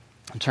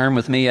Turn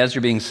with me as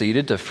you're being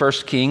seated to 1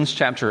 Kings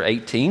chapter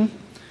 18.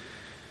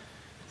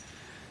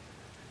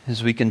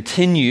 As we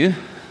continue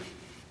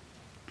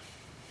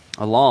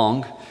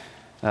along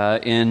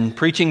in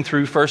preaching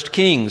through 1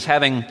 Kings,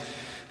 having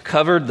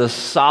covered the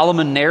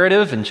Solomon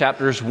narrative in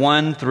chapters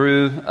 1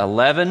 through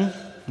 11,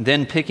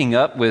 then picking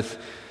up with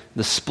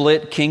the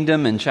split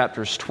kingdom in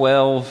chapters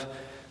 12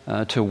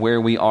 to where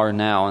we are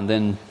now, and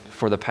then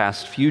for the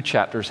past few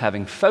chapters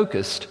having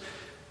focused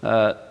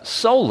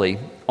solely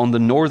on the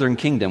northern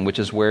kingdom, which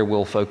is where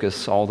we'll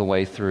focus all the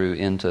way through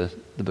into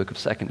the book of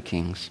 2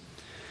 Kings.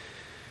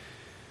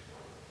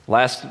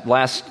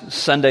 Last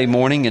Sunday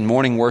morning in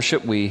morning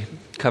worship, we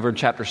covered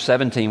chapter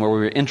 17, where we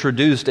were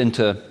introduced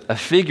into a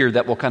figure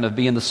that will kind of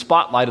be in the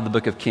spotlight of the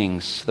book of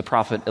Kings, the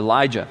prophet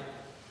Elijah.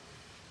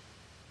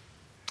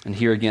 And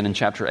here again in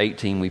chapter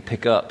 18, we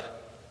pick up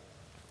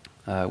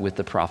with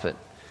the prophet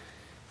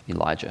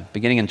Elijah,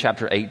 beginning in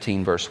chapter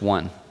 18, verse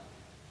 1.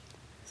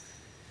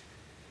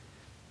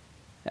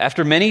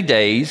 After many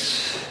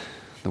days,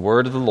 the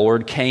word of the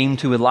Lord came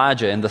to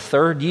Elijah in the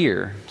 3rd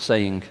year,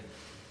 saying,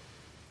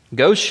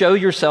 "Go show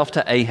yourself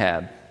to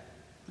Ahab,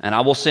 and I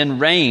will send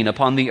rain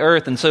upon the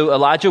earth." And so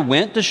Elijah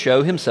went to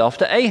show himself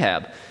to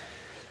Ahab.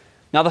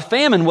 Now the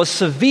famine was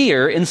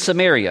severe in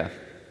Samaria,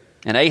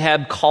 and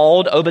Ahab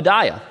called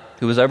Obadiah,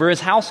 who was over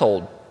his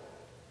household.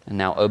 And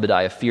now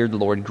Obadiah feared the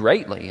Lord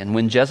greatly. And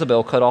when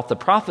Jezebel cut off the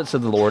prophets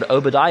of the Lord,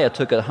 Obadiah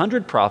took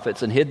 100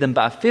 prophets and hid them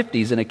by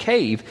 50s in a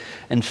cave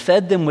and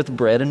fed them with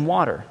bread and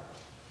water.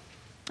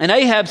 And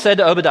Ahab said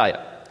to Obadiah,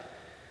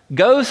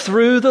 "Go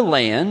through the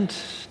land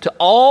to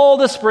all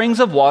the springs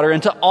of water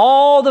and to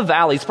all the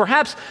valleys.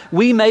 Perhaps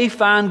we may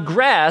find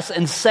grass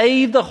and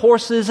save the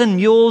horses and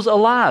mules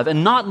alive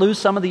and not lose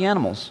some of the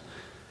animals."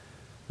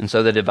 And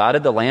so they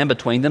divided the land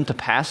between them to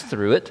pass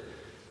through it.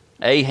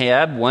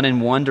 Ahab went in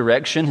one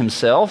direction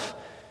himself,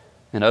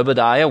 and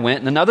Obadiah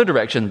went in another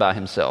direction by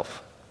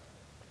himself.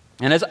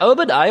 And as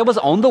Obadiah was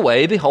on the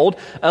way, behold,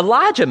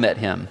 Elijah met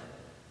him.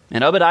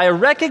 And Obadiah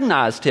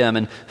recognized him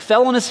and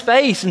fell on his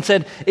face and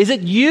said, "Is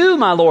it you,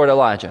 my lord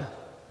Elijah?"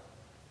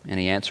 And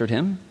he answered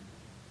him,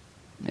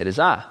 "It is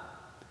I.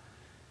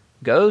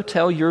 Go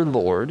tell your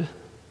lord,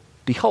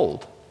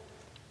 behold,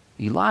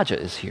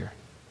 Elijah is here."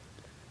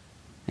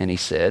 And he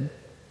said,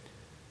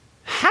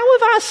 "How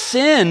have I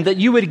sinned that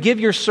you would give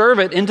your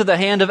servant into the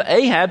hand of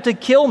Ahab to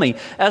kill me?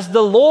 As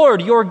the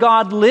Lord your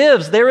God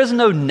lives, there is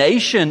no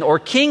nation or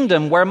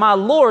kingdom where my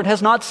Lord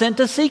has not sent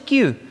to seek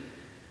you."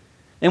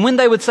 And when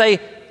they would say,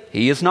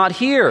 "He is not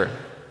here,"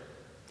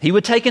 he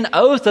would take an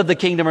oath of the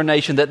kingdom or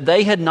nation that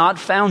they had not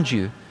found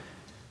you.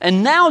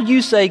 And now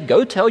you say,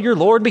 "Go tell your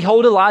Lord,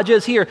 behold, Elijah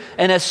is here.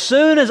 And as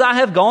soon as I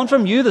have gone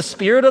from you, the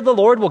Spirit of the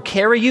Lord will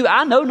carry you,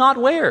 I know not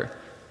where.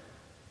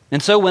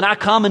 And so when I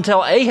come and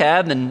tell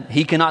Ahab and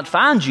he cannot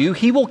find you,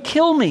 he will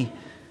kill me,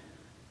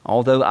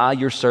 although I,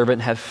 your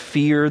servant, have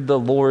feared the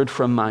Lord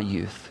from my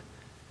youth.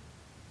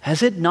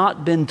 Has it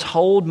not been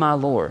told, my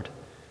Lord,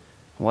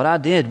 what I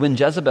did when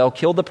Jezebel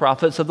killed the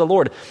prophets of the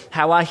Lord,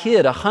 how I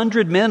hid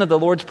 100 men of the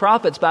Lord's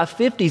prophets by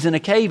 50s in a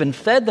cave and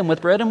fed them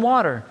with bread and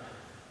water?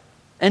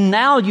 And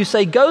now you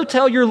say, 'Go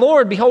tell your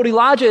Lord, behold,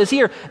 Elijah is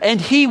here, and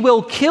he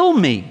will kill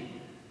me.'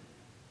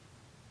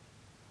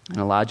 And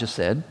Elijah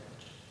said,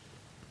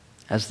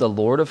 'As the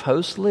Lord of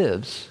hosts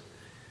lives,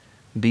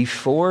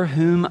 before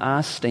whom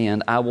I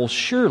stand, I will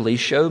surely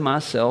show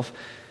myself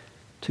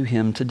to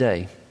him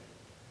today.'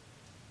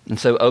 And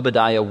so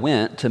Obadiah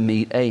went to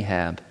meet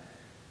Ahab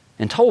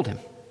and told him.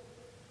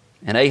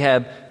 And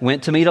Ahab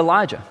went to meet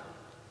Elijah.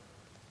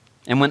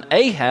 And when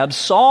Ahab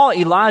saw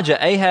Elijah,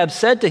 Ahab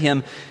said to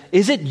him,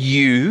 'Is it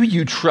you,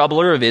 you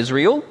troubler of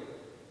Israel?'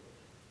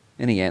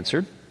 And he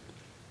answered,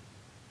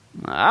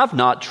 'I've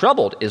not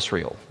troubled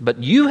Israel,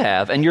 but you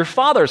have, and your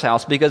father's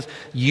house, because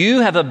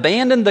you have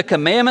abandoned the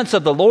commandments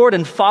of the Lord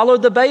and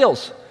followed the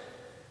Baals.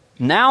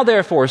 Now,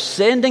 therefore,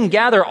 send and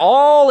gather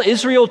all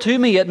Israel to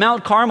me at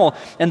Mount Carmel,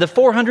 and the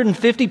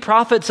 450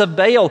 prophets of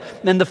Baal,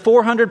 and the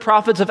 400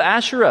 prophets of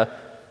Asherah,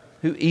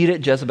 who eat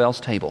at Jezebel's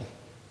table.'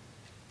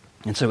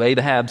 And so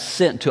Ahab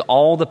sent to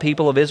all the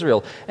people of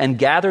Israel and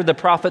gathered the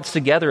prophets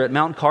together at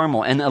Mount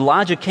Carmel. And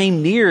Elijah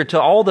came near to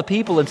all the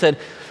people and said,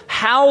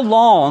 'How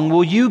long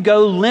will you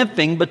go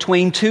limping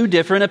between two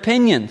different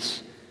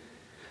opinions?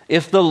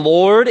 If the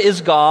Lord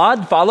is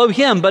God, follow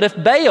him. But if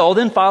Baal,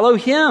 then follow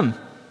him.'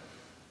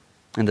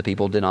 And the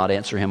people did not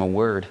answer him a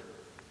word.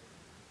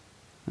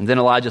 And then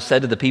Elijah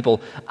said to the people,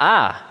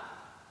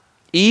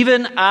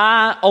 'Even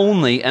I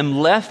only am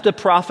left a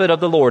prophet of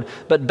the Lord,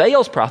 but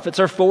Baal's prophets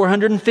are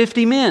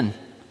 450 men.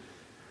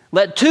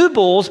 Let 2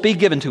 bulls be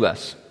given to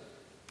us,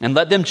 and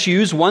let them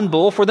choose 1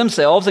 bull for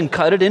themselves and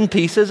cut it in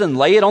pieces and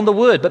lay it on the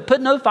wood, but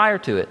put no fire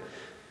to it.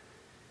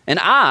 And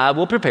I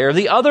will prepare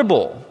the other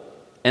bull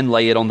and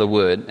lay it on the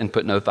wood and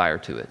put no fire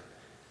to it.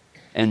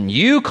 And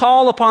you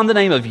call upon the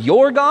name of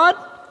your God,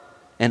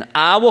 and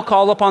I will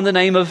call upon the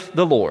name of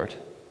the Lord.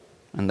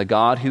 And the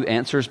God who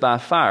answers by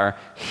fire,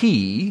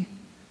 he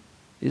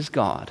is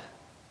God.'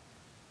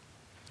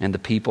 And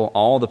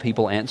all the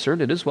people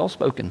answered, 'It is well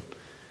spoken.'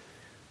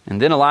 And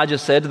then Elijah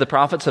said to the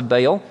prophets of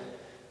Baal,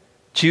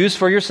 Choose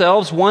for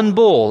yourselves one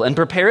bull and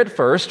prepare it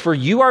first, for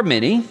you are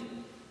many,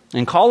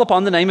 and call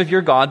upon the name of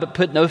your God, but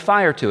put no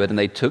fire to it. And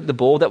they took the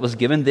bull that was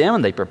given them,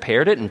 and they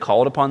prepared it and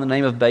called upon the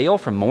name of Baal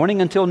from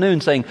morning until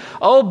noon, saying,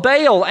 "O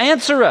Baal,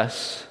 answer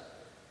us."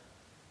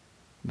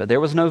 But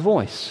there was no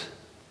voice,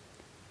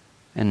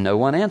 and no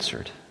one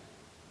answered.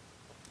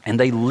 And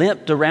they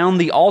limped around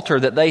the altar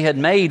that they had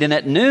made, and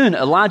at noon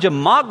Elijah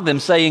mocked them,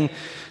 saying,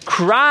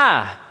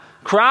 Cry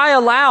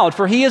aloud,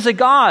 for he is a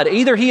god.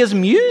 Either he is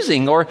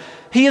musing, or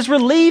he is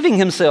relieving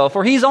himself,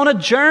 or he's on a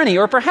journey,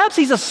 or perhaps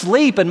he's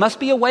asleep and must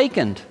be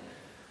awakened.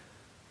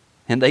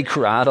 And they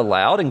cried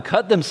aloud and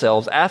cut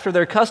themselves after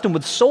their custom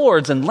with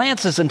swords and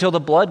lances until the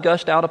blood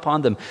gushed out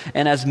upon them.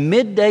 And as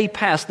midday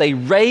passed, they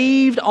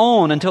raved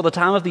on until the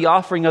time of the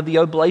offering of the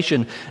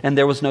oblation, and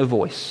there was no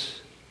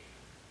voice.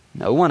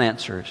 No one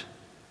answered.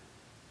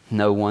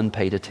 No one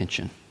paid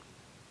attention.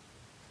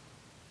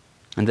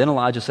 And then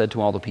Elijah said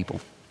to all the people,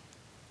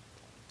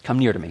 "Come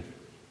near to me."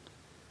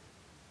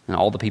 And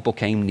all the people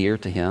came near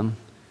to him.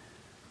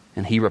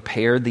 And he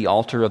repaired the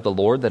altar of the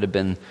Lord that had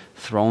been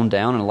thrown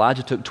down. And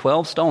Elijah took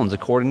 12 stones,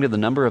 according to the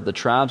number of the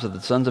tribes of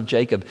the sons of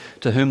Jacob,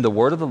 to whom the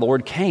word of the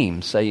Lord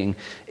came, saying,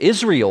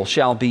 "Israel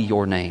shall be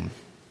your name."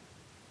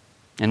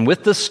 And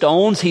with the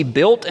stones he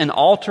built an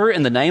altar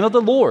in the name of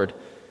the Lord.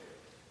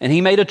 And he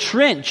made a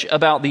trench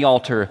about the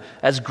altar,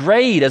 as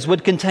great as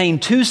would contain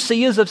 2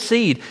 seahs of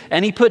seed.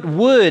 And he put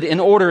wood in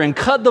order and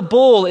cut the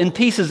bull in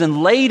pieces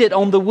and laid it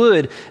on the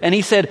wood. And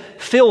he said,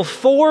 "Fill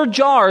 4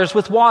 jars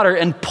with water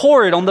and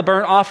pour it on the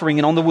burnt offering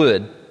and on the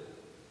wood."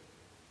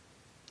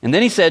 And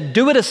then he said,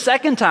 "Do it a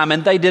second time."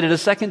 And they did it a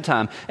second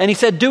time. And he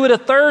said, "Do it a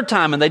third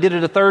time." And they did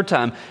it a third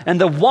time. And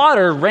the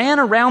water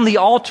ran around the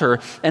altar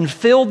and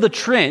filled the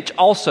trench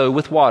also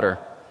with water.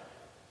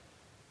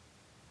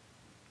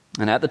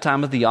 And at the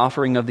time of the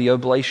offering of the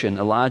oblation,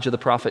 Elijah the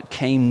prophet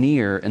came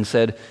near and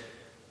said,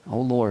 "O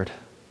Lord,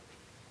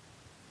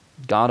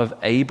 God of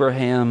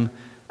Abraham,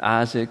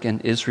 Isaac,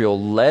 and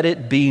Israel, let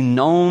it be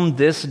known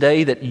this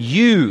day that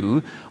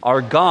you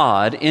are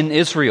God in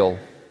Israel,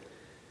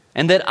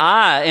 and that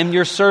I am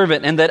your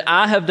servant, and that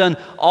I have done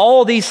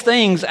all these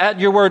things at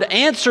your word.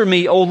 Answer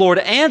me, O Lord,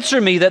 answer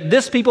me, that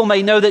this people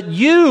may know that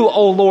you,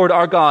 O Lord,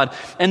 are God,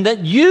 and that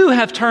you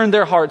have turned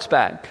their hearts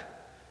back."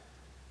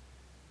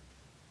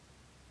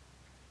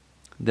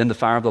 Then the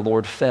fire of the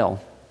Lord fell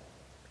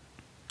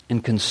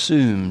and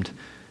consumed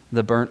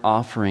the burnt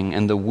offering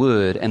and the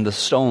wood and the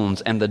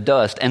stones and the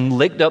dust and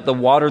licked up the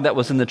water that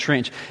was in the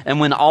trench. And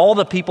when all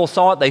the people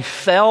saw it, they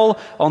fell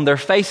on their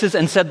faces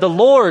and said, "The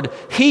Lord,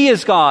 He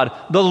is God.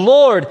 The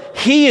Lord,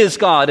 He is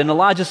God." And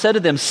Elijah said to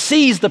them,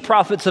 "Seize the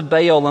prophets of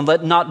Baal and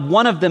let not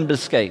one of them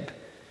escape."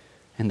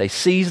 And they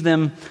seized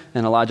them,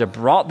 and Elijah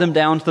brought them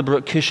down to the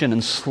brook Kishon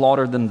and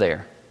slaughtered them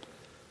there.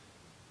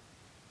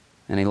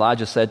 And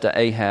Elijah said to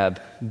Ahab,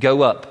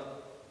 "Go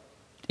up,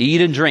 eat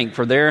and drink,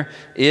 for there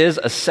is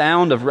a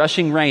sound of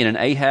rushing rain." And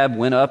Ahab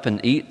went up and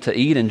eat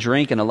and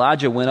drink. And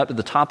Elijah went up to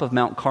the top of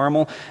Mount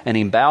Carmel, and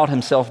he bowed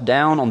himself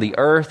down on the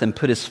earth and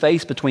put his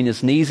face between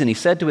his knees. And he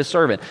said to his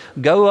servant,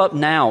 "Go up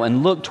now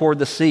and look toward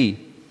the sea."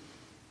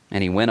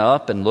 And he went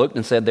up and looked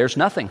and said, "There's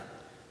nothing."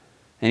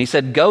 And he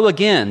said, "Go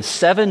again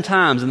 7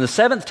 times. And the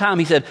 7th time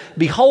he said,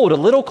 Behold, a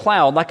little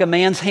cloud like a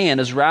man's hand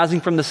is rising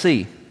from the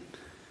sea."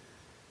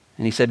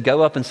 And he said,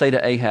 "Go up and say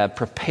to Ahab,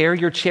 prepare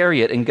your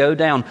chariot and go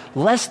down,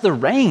 lest the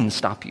rain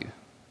stop you."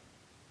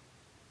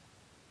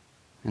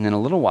 And in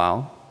a little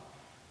while,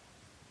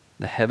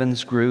 the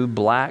heavens grew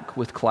black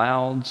with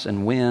clouds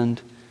and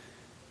wind,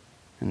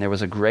 and there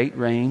was a great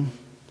rain.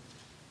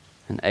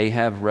 And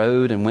Ahab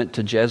rode and went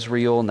to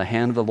Jezreel, and the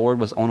hand of the Lord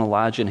was on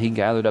Elijah, and he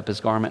gathered up his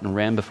garment and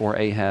ran before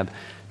Ahab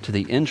to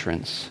the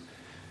entrance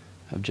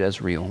of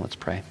Jezreel. Let's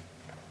pray.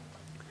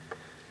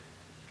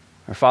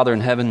 Our Father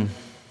in heaven,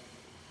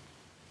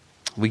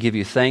 we give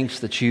you thanks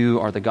that you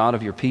are the God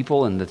of your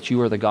people and that you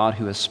are the God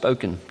who has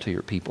spoken to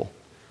your people.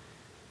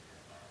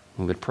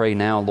 We would pray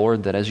now,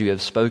 Lord, that as you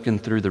have spoken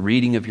through the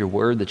reading of your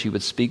word, that you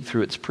would speak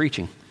through its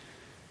preaching.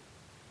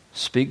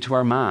 Speak to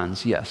our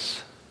minds,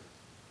 yes.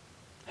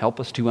 Help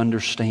us to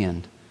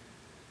understand.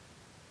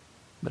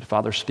 But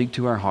Father, speak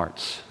to our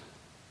hearts.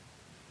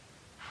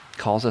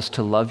 Cause us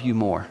to love you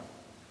more,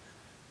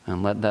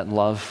 and let that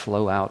love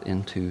flow out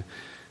into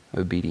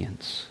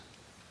obedience.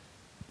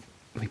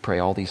 We pray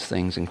all these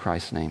things in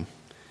Christ's name.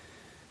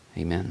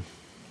 Amen.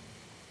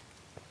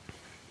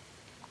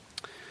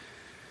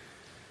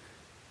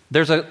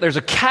 There's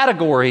a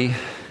category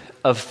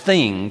of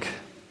thing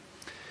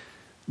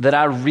that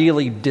I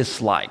really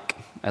dislike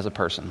as a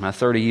person. My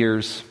 30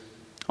 years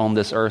on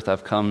this earth,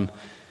 I've come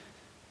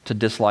to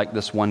dislike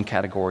this one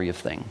category of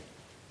thing.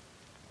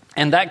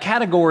 And that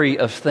category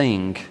of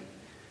thing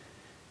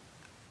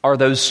are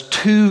those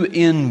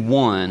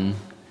 2-in-1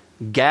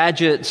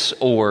 gadgets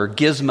or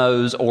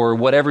gizmos or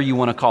whatever you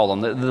want to call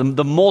them,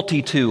 the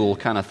multi-tool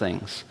kind of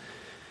things.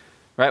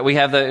 Right? We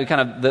have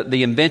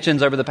the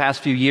inventions over the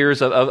past few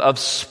years of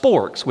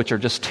sporks, which are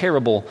just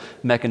terrible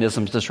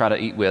mechanisms to try to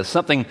eat with.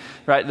 Something,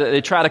 right?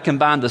 They try to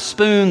combine the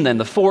spoon and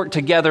the fork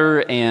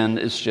together, and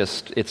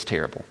it's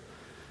terrible.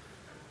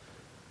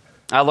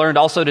 I learned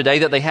also today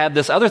that they had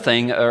this other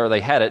thing, or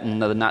they had it in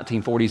the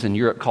 1940s in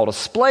Europe, called a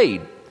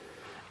splade.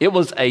 It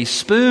was a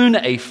spoon,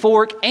 a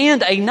fork,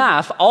 and a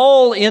knife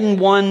all in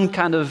one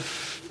kind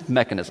of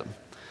mechanism.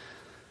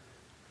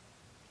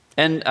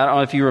 And I don't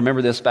know if you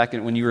remember this back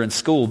when you were in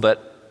school,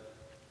 but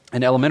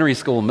in elementary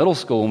school and middle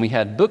school, when we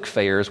had book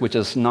fairs, which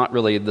is not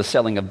really the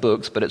selling of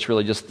books, but it's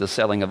really just the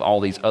selling of all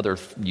these other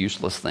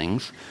useless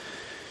things,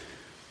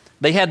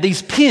 they had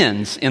these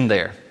pens in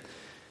there.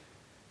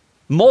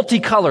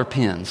 Multicolor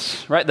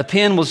pens, right? The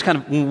pen was kind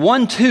of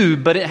one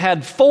tube, but it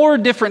had 4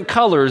 different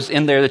colors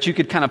in there that you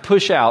could kind of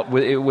push out.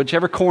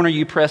 Whichever corner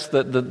you press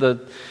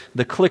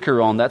the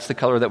clicker on, that's the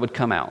color that would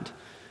come out.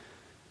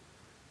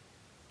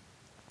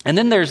 And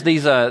then there's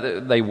these,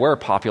 they were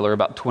popular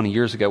about 20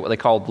 years ago, what they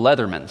called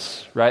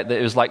Leathermans, right?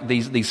 It was like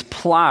these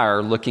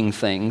plier-looking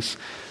things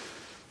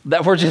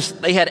that were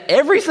just, they had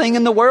everything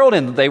in the world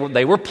in them.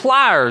 They were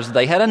pliers,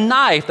 they had a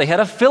knife, they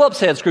had a Phillips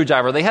head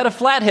screwdriver, they had a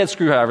flathead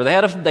screwdriver, they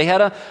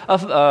had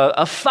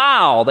a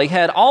file, they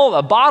had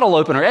a bottle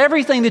opener,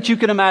 everything that you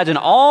could imagine,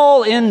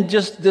 all in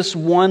just this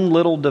one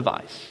little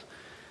device.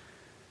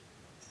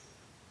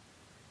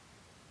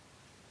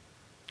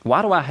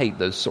 Why do I hate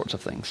those sorts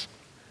of things?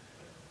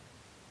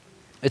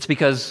 It's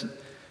because,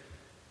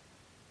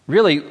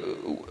 really,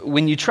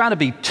 when you try to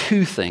be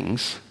 2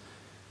 things,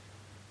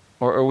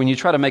 or when you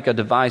try to make a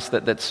device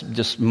that's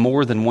just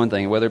more than one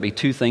thing, whether it be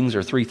 2 things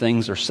or 3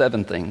 things or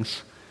 7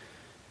 things,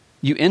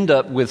 you end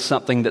up with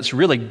something that's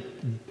really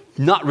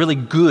not really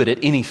good at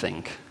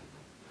anything.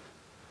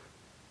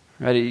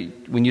 Right?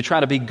 When you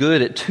try to be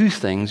good at 2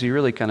 things, you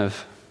really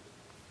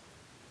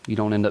you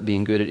don't end up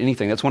being good at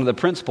anything. That's one of the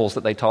principles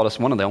that they taught us,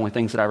 one of the only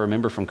things that I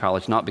remember from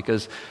college, not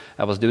because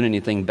I was doing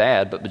anything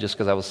bad, but just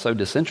because I was so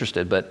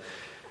disinterested. But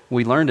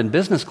we learned in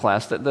business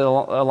class that a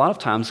lot of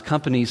times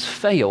companies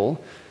fail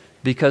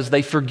because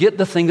they forget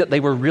the thing that they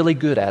were really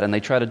good at, and they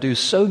try to do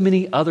so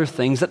many other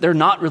things that they're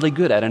not really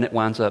good at, and it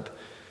winds up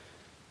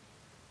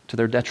to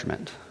their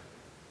detriment.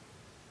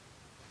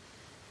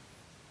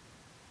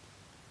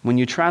 When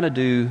you try to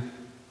do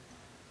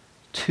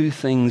 2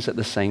 things at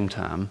the same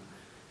time,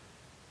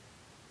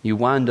 you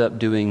wind up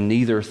doing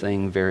neither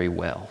thing very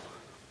well.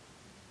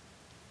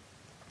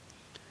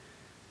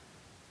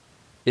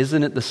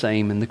 Isn't it the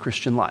same in the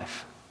Christian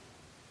life?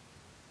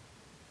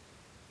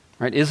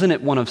 Right? Isn't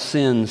it one of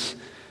sin's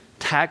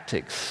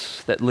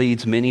tactics that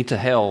leads many to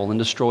hell and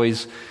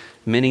destroys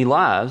many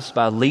lives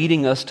by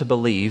leading us to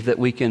believe that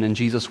we can, in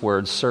Jesus'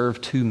 words, serve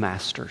 2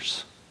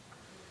 masters?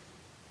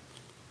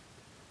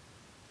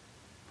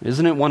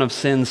 Isn't it one of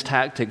sin's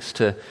tactics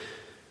to,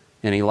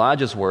 in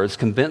Elijah's words,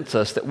 convince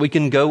us that we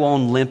can go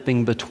on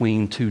limping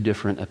between 2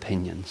 different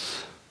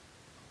opinions?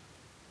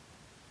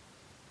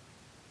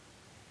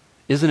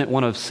 Isn't it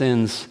one of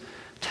sin's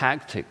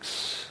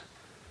tactics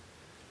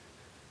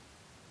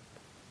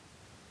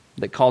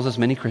that causes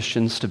many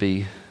Christians to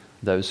be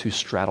those who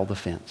straddle the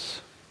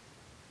fence,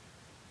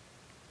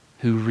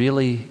 who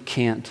really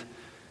can't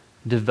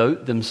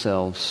devote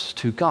themselves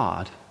to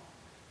God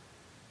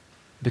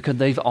because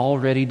they've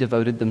already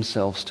devoted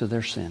themselves to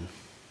their sin?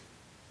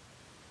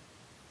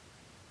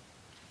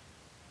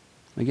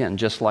 Again,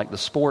 just like the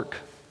spork,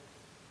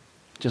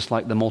 just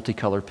like the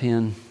multicolor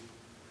pen,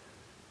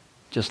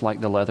 just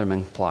like the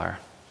Leatherman plier,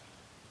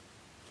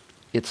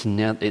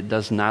 it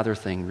does neither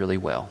thing really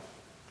well.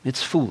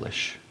 It's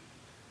foolish.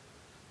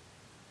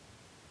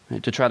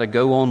 To try to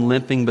go on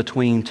limping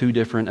between 2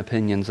 different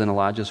opinions, in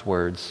Elijah's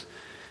words,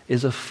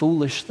 is a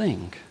foolish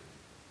thing.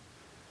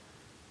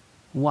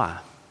 Why?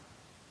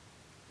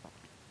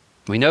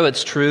 We know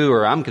it's true,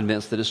 or I'm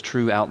convinced that it's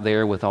true out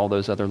there with all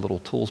those other little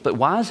tools, but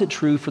why is it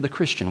true for the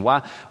Christian?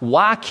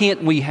 Why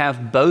can't we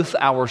have both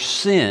our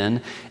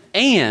sin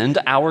and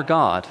our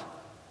God?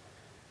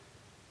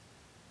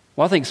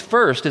 Well, I think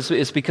first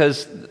it's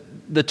because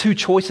the 2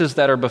 choices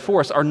that are before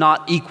us are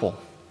not equal.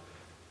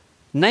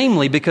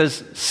 Namely,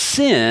 because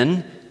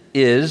sin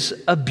is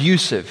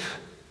abusive.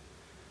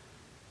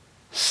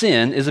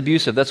 Sin is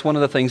abusive. That's one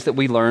of the things that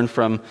we learn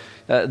from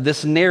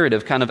this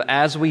narrative, kind of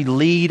as we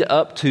lead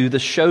up to the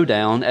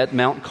showdown at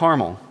Mount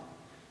Carmel.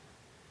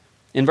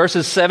 In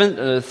verses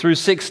 7 through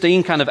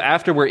 16, kind of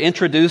after we're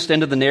introduced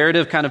into the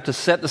narrative, kind of to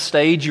set the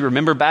stage, you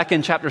remember back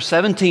in chapter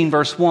 17,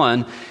 verse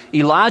 1,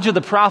 Elijah the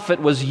prophet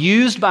was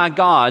used by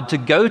God to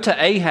go to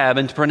Ahab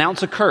and to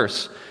pronounce a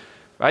curse.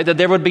 Right? That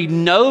there would be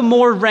no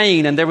more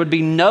rain and there would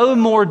be no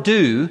more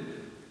dew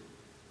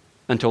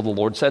until the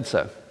Lord said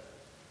so.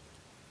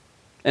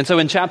 And so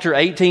in chapter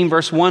 18,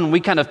 verse 1, we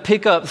kind of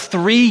pick up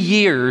 3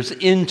 years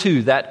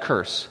into that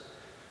curse.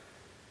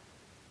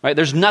 Right?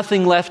 There's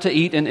nothing left to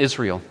eat in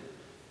Israel.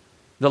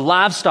 The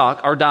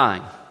livestock are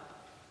dying.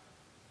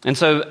 And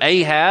so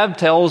Ahab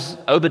tells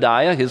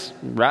Obadiah, his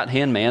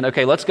right-hand man,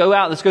 okay, let's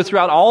go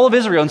throughout all of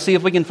Israel and see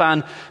if we can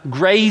find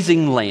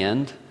grazing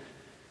land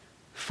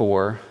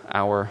for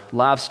our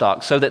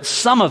livestock, so that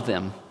some of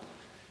them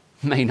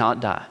may not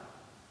die.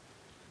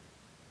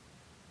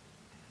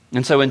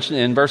 And so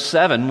in verse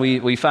 7,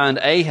 we find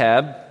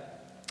Ahab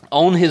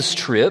on his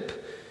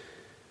trip,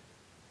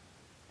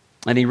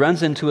 and he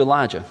runs into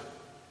Elijah.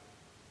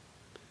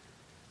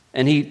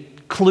 And he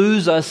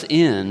clues us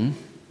in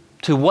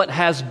to what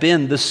has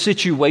been the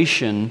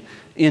situation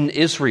in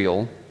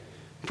Israel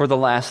for the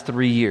last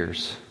 3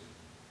 years.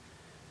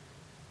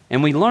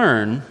 And we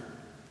learn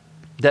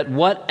that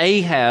what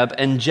Ahab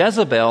and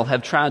Jezebel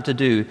have tried to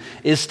do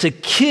is to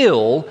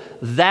kill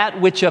that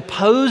which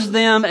opposed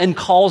them and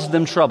caused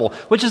them trouble,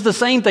 which is the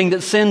same thing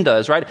that sin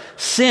does, right?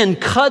 Sin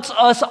cuts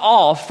us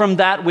off from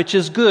that which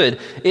is good.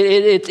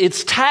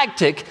 Its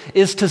tactic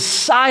is to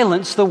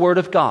silence the word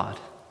of God.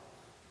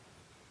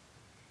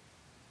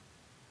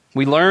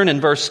 We learn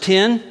in verse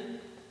 10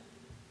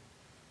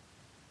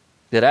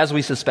 that, as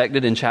we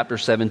suspected in chapter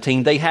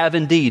 17, they have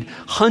indeed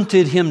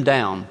hunted him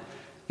down.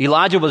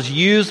 Elijah was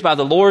used by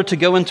the Lord to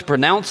go and to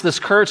pronounce this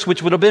curse,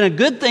 which would have been a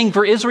good thing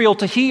for Israel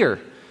to hear.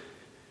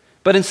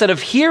 But instead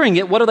of hearing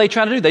it, what do they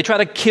try to do? They try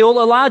to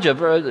kill Elijah.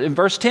 In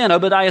verse 10,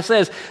 Obadiah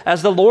says,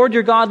 "As the Lord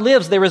your God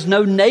lives, there is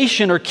no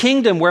nation or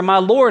kingdom where my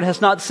Lord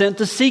has not sent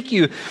to seek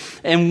you."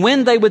 And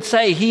when they would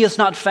say, "He is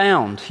not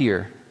found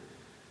here,"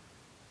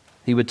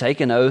 he would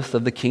take an oath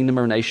of the kingdom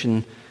or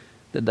nation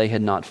that they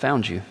had not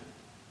found you.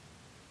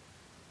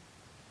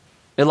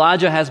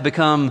 Elijah has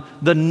become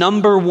the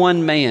number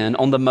one man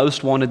on the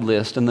most wanted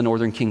list in the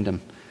northern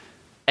kingdom.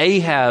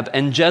 Ahab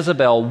and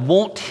Jezebel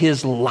want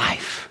his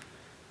life.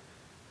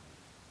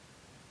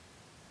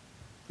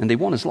 And they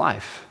want his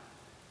life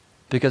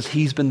because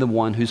he's been the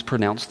one who's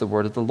pronounced the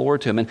word of the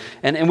Lord to him.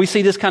 And we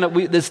see this kind of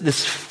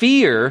this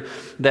fear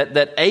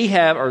that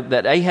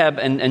Ahab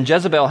and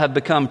Jezebel have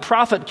become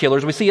prophet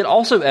killers. We see it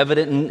also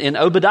evident in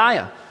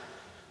Obadiah.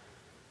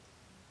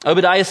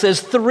 Obadiah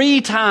says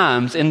 3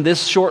 times in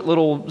this short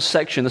little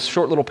section, this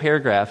short little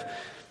paragraph,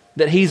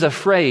 that he's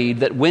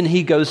afraid that when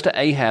he goes to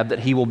Ahab that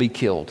he will be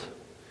killed.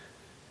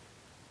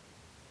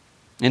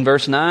 In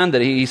verse 9,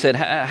 that he said,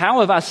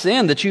 "How have I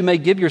sinned that you may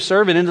give your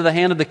servant into the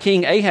hand of the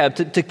king Ahab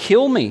to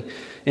kill me?"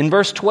 In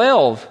verse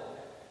 12,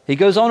 he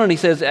goes on and he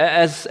says,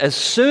 as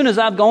soon as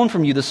I've gone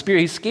from you, the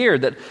Spirit, he's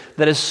scared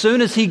that as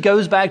soon as he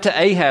goes back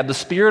to Ahab, the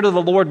Spirit of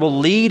the Lord will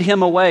lead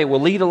him away, will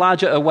lead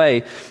Elijah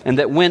away, and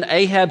that when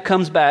Ahab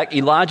comes back,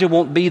 Elijah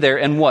won't be there,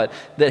 and what?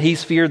 That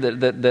he's feared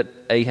that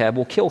Ahab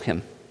will kill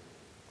him.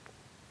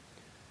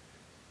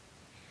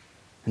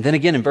 And then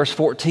again in verse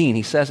 14,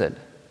 he says it.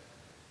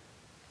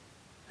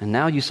 "And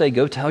now you say,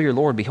 go tell your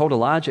Lord, behold,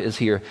 Elijah is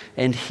here,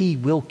 and he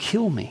will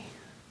kill me."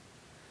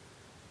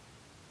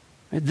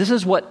 This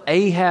is what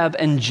Ahab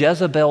and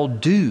Jezebel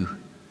do.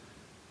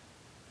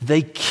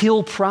 They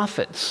kill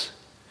prophets.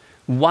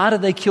 Why do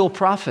they kill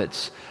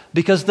prophets?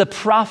 Because the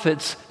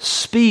prophets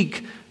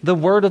speak the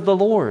word of the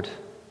Lord.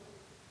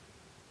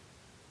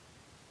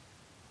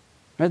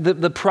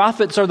 The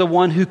prophets are the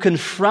one who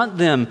confront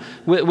them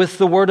with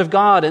the word of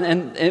God,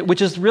 and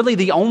which is really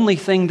the only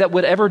thing that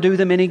would ever do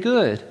them any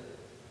good.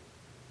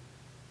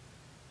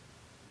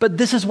 But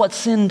this is what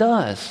sin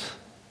does.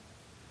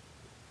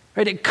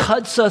 Right? It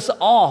cuts us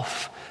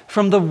off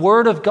from the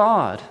word of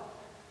God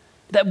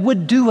that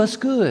would do us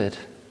good.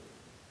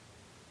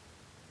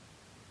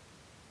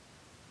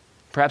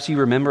 Perhaps you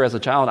remember as a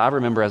child, I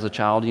remember as a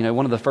child,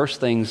 one of the first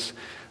things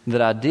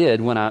that I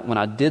did when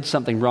I did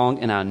something wrong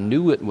and I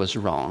knew it was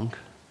wrong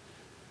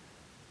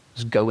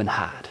was go and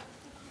hide.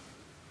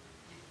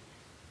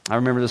 I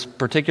remember this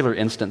particular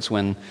instance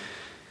when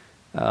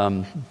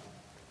I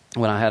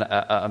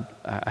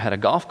had a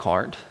golf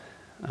cart,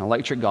 an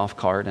electric golf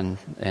cart,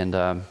 and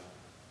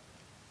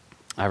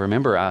I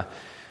remember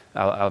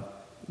I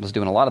was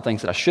doing a lot of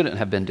things that I shouldn't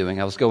have been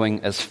doing. I was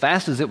going as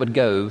fast as it would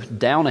go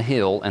down a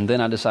hill, and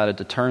then I decided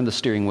to turn the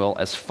steering wheel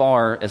as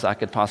far as I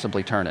could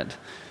possibly turn it.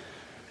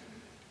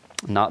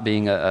 Not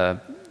being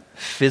a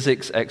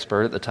physics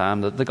expert at the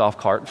time, the golf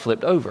cart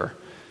flipped over.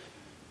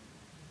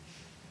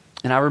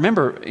 And I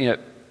remember,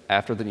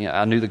 after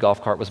I knew the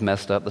golf cart was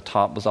messed up, the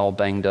top was all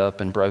banged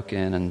up and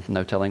broken and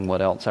no telling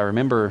what else. I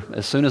remember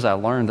as soon as I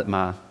learned that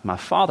my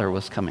father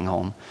was coming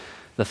home,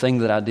 the thing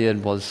that I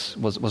did was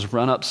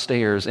run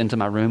upstairs into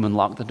my room and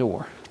lock the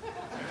door.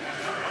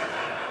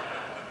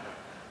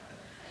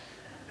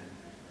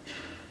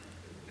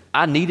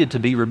 I needed to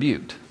be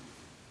rebuked.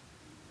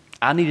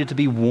 I needed to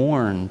be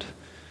warned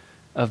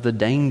of the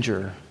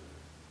danger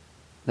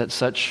that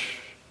such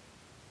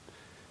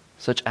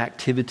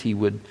activity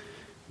would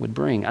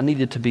bring. I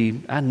needed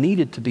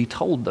to be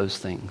told those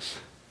things.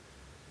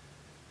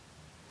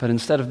 But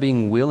instead of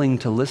being willing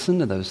to listen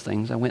to those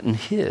things, I went and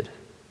hid.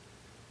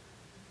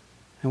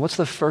 And what's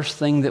the first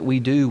thing that we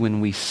do when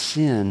we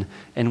sin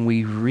and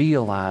we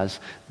realize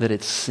that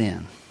it's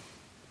sin?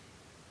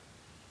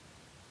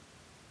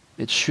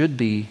 It should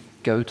be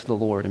go to the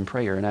Lord in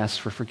prayer and ask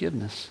for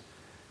forgiveness.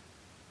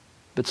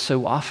 But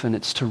so often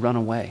it's to run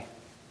away.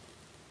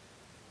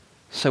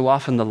 So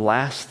often the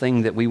last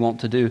thing that we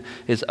want to do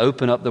is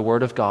open up the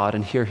Word of God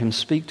and hear Him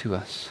speak to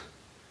us.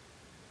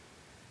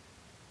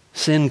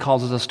 Sin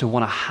causes us to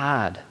want to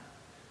hide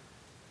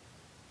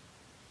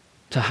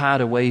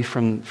away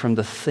from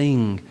the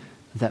thing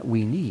that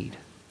we need.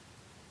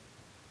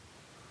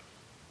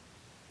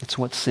 It's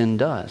what sin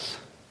does.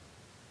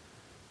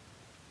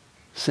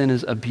 Sin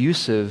is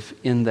abusive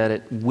in that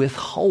it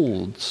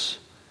withholds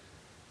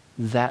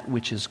that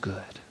which is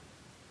good.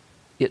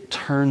 It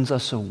turns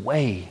us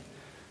away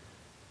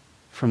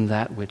from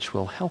that which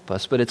will help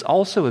us. But it's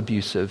also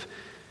abusive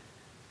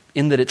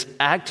in that it's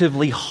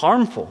actively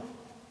harmful.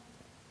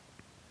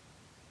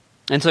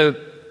 And so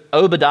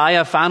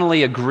Obadiah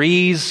finally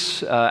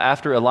agrees,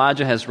 after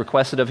Elijah has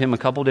requested of him a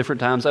couple different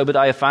times,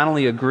 Obadiah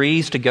finally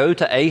agrees to go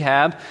to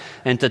Ahab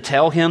and to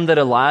tell him that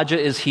Elijah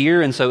is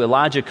here. And so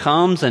Elijah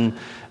comes, and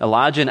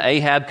Elijah and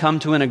Ahab come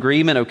to an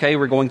agreement. Okay,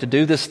 we're going to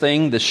do this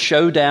thing, this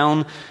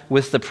showdown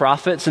with the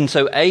prophets. And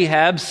so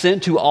Ahab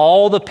sent to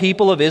all the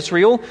people of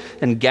Israel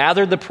and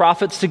gathered the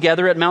prophets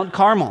together at Mount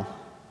Carmel.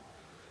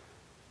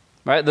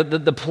 Right?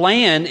 The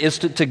plan is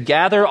to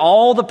gather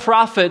all the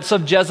prophets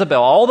of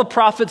Jezebel, all the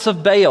prophets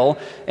of Baal,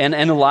 and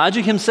Elijah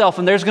himself,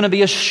 and there's going to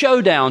be a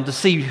showdown to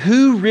see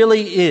who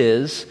really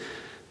is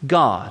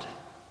God.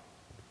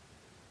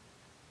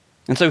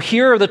 And so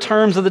here are the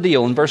terms of the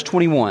deal in verse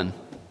 21.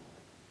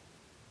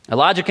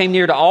 Elijah came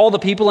near to all the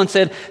people and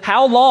said,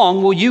 "How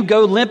long will you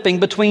go limping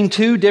between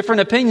two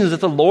different opinions? If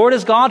the Lord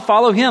is God,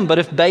 follow him, but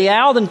if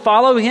Baal, then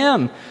follow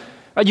him."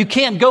 You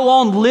can't go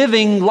on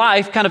living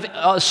life kind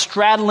of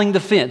straddling the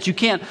fence. You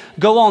can't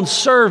go on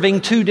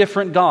serving two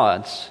different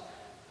gods.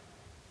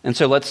 And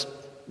so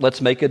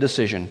let's make a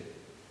decision.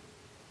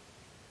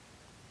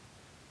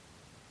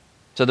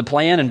 So the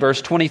plan in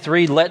verse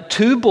 23, let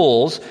 2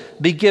 bulls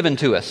be given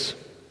to us.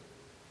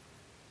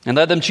 And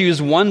let them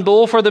choose 1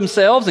 bull for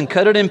themselves and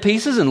cut it in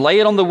pieces and lay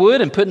it on the wood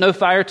and put no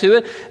fire to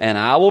it. And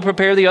I will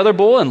prepare the other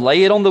bull and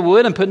lay it on the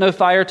wood and put no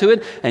fire to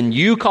it. And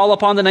you call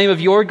upon the name of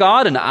your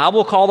God, and I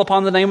will call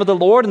upon the name of the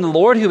Lord. And the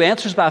Lord who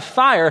answers by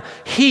fire,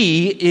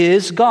 he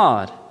is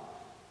God.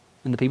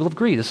 And the people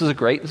agree. This is a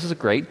great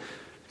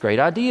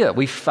idea.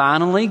 We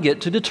finally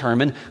get to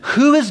determine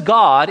who is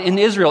God in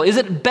Israel. Is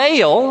it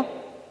Baal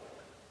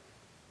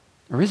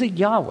or is it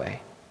Yahweh?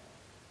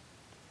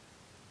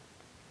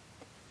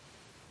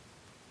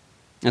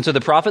 And so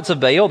the prophets of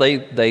Baal,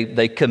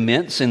 they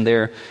commence in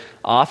their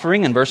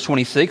offering. In verse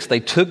 26, they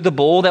took the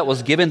bull that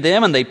was given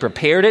them and they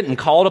prepared it and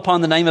called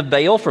upon the name of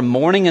Baal from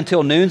morning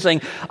until noon,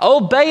 saying,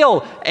 "Oh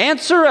Baal,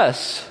 answer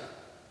us."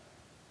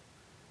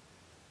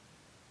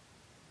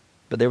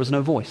 But there was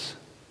no voice.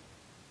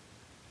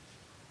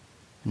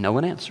 No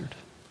one answered.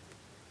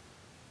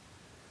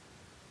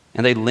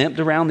 And they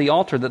limped around the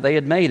altar that they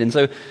had made. And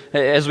so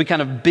as we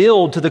kind of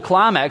build to the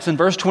climax in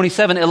verse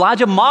 27,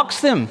 Elijah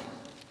mocks them.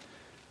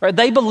 Right?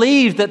 They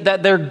believed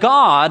that their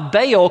God,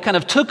 Baal, kind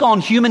of took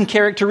on human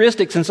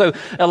characteristics. And so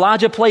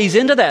Elijah plays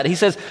into that. He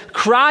says,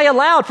 cry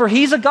aloud, for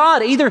he's a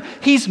God. Either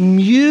he's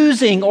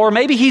musing, or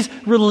maybe he's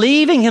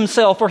relieving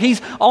himself, or he's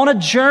on a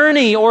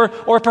journey, or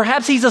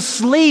perhaps he's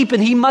asleep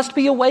and he must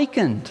be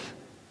awakened.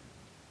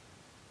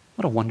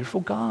 What a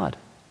wonderful God.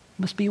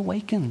 He must be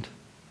awakened.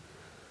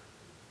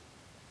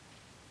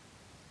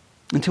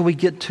 Until we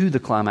get to the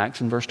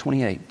climax in verse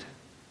 28.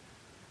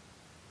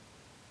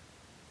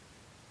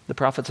 The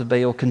prophets of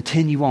Baal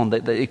continue on.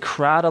 They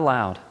cried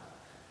aloud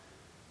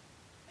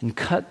and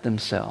cut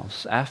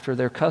themselves after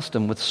their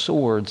custom with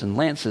swords and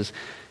lances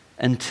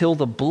until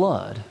the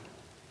blood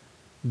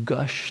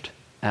gushed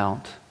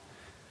out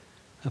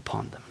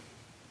upon them.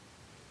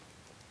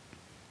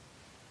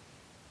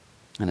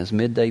 And as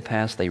midday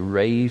passed, they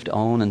raved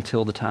on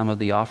until the time of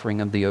the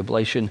offering of the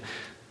oblation.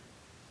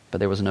 But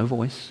there was no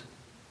voice.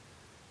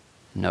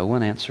 No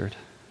one answered.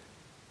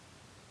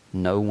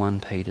 No one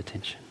paid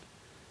attention.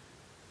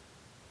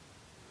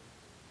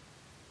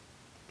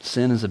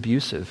 Sin is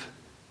abusive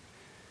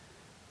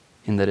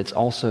in that it's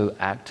also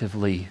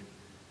actively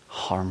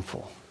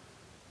harmful.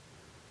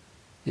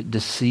 It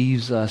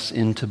deceives us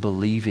into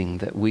believing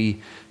that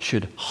we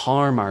should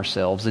harm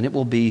ourselves and it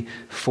will be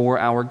for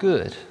our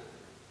good.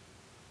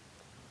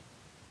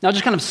 Now,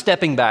 just kind of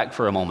stepping back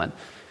for a moment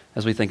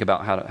as we think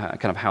about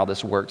how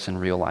this works in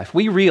real life.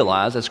 We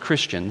realize as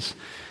Christians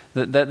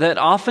that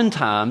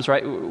oftentimes,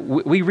 right,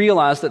 we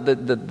realize that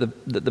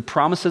the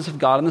promises of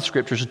God in the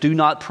Scriptures do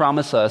not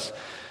promise us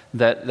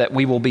that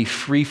we will be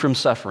free from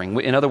suffering.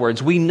 In other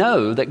words, we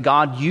know that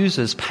God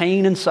uses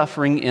pain and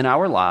suffering in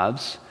our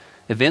lives,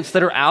 events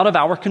that are out of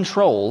our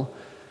control,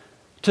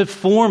 to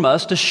form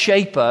us, to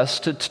shape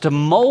us, to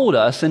mold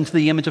us into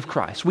the image of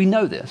Christ. We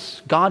know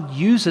this. God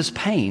uses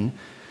pain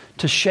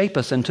to shape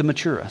us and to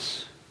mature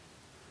us.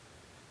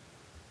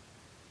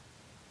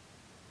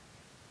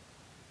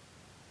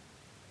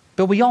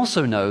 But we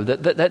also know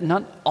that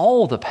not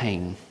all the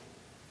pain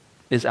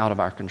is out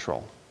of our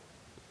control.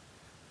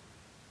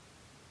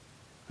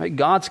 Right?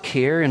 God's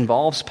care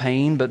involves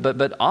pain,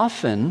 but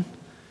often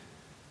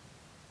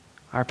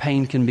our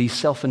pain can be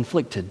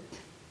self-inflicted.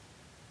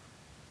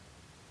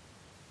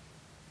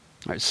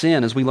 Right,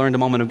 sin, as we learned a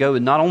moment ago, it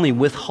not only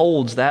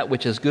withholds that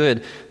which is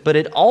good, but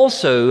it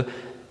also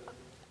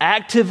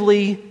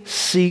actively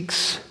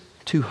seeks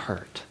to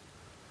hurt.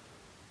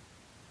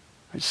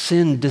 Right,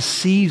 sin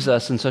deceives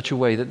us in such a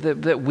way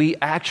that we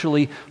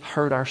actually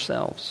hurt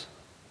ourselves.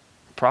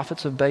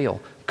 Prophets of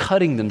Baal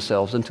cutting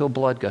themselves until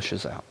blood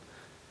gushes out.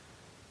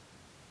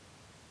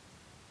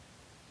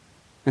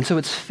 And so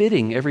it's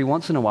fitting every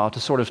once in a while to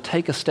sort of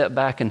take a step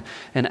back and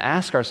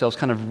ask ourselves,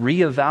 kind of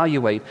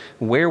reevaluate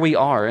where we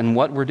are and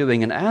what we're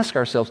doing, and ask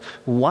ourselves,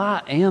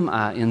 why am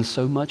I in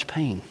so much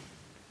pain?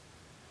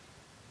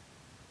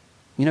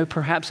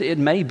 Perhaps it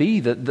may be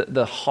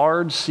the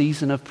hard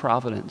season of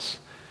providence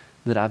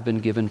that I've been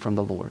given from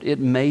the Lord. It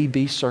may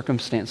be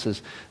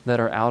circumstances that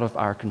are out of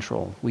our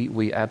control.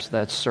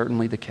 That's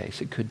certainly the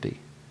case. It could be.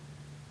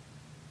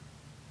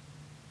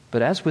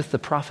 But as with the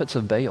prophets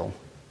of Baal,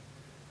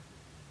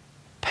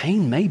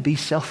 pain may be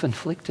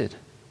self-inflicted.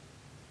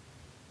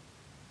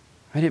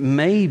 Right? It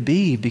may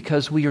be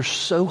because we are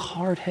so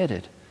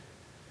hard-headed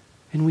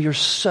and we are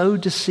so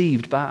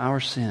deceived by our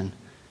sin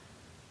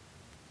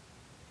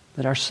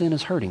that our sin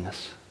is hurting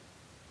us.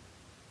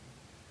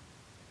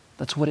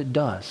 That's what it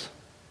does.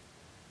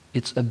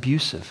 It's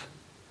abusive.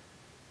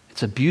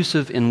 It's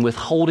abusive in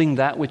withholding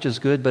that which is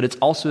good, but it's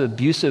also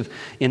abusive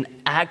in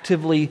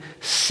actively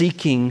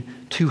seeking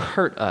to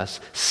hurt us.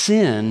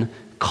 Sin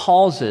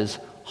causes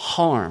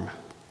harm.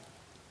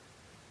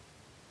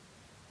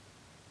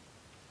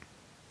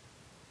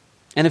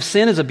 And if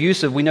sin is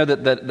abusive, we know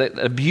that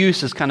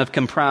abuse is kind of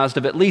comprised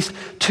of at least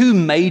two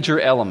major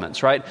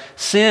elements, right?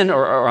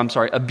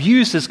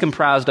 Abuse is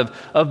comprised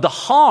of the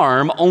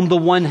harm on the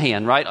one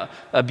hand, right?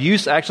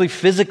 Abuse actually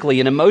physically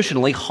and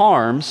emotionally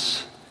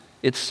harms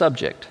its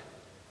subject.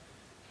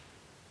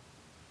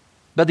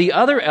 But the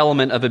other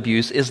element of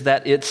abuse is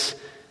that it's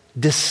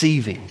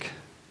deceiving.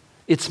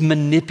 It's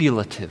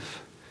manipulative.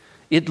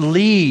 It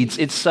leads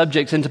its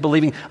subjects into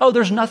believing, oh,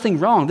 there's nothing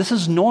wrong. This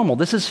is normal.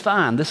 This is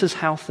fine. This is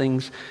how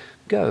things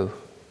go.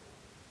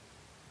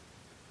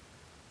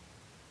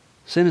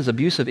 Sin is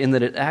abusive in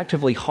that it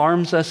actively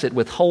harms us, it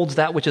withholds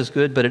that which is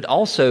good, but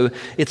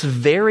it's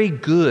very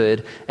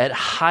good at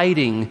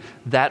hiding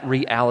that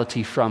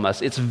reality from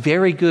us. It's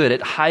very good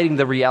at hiding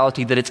the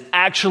reality that it's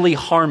actually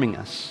harming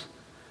us.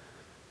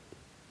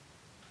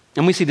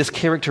 And we see this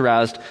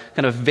characterized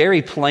kind of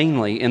very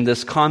plainly in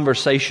this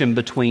conversation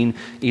between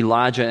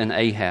Elijah and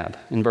Ahab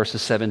in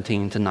verses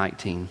 17 to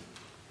 19.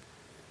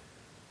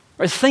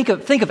 Think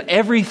of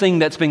everything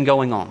that's been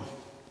going on.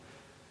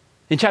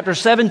 In chapter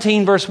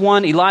 17, verse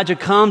 1, Elijah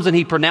comes and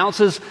he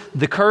pronounces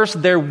the curse.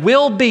 There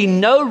will be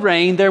no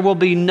rain, there will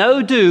be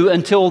no dew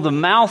until the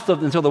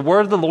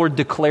word of the Lord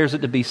declares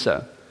it to be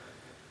so.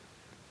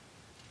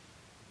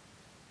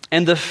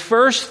 And the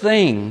first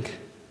thing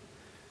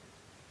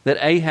that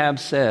Ahab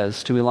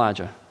says to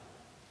Elijah,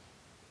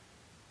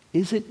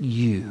 is it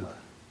you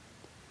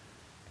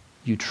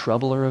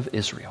troubler of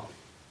Israel?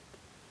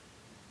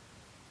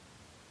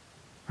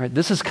 Right,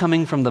 this is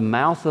coming from the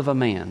mouth of a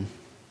man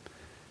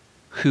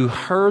who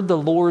heard the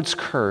Lord's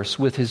curse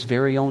with his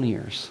very own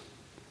ears.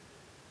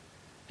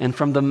 And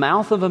from the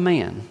mouth of a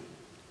man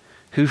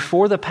who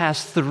for the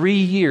past 3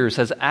 years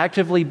has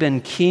actively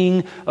been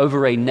king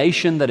over a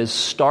nation that is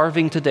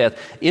starving to death,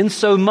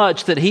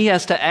 insomuch that he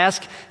has to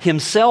ask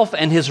himself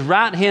and his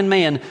right-hand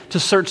man to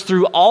search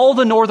through all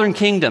the northern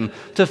kingdom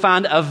to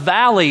find a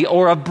valley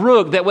or a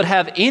brook that would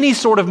have any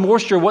sort of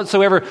moisture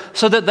whatsoever,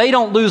 so that they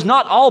don't lose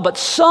not all but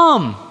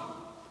some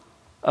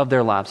of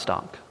their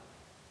livestock.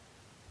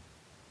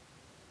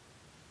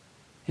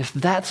 If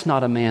that's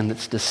not a man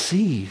that's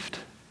deceived,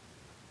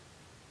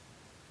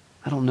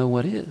 I don't know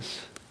what is.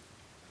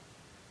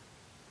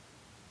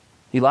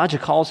 Elijah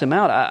calls him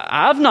out.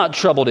 I've not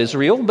troubled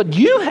Israel, but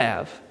you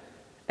have,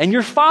 and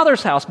your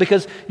father's house,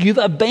 because you've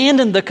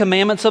abandoned the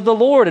commandments of the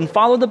Lord and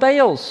followed the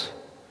Baals.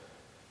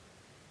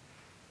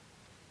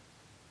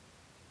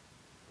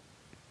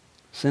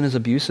 Sin is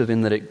abusive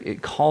in that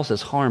it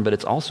causes harm, but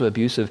it's also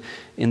abusive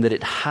in that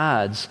it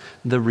hides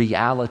the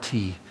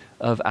reality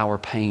of our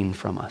pain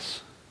from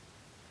us.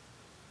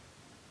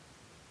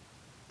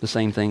 The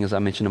same thing, as I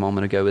mentioned a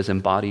moment ago, is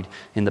embodied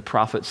in the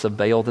prophets of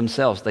Baal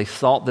themselves. They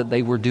thought that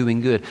they were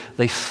doing good.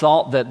 They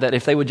thought that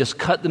if they would just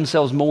cut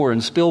themselves more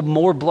and spill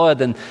more blood,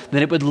 then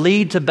it would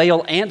lead to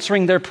Baal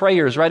answering their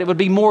prayers, right? It would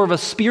be more of a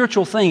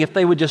spiritual thing if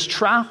they would just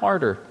try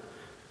harder.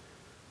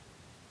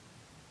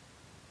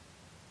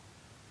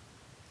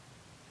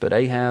 But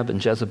Ahab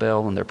and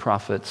Jezebel and their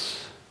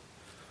prophets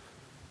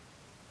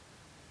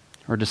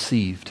are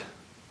deceived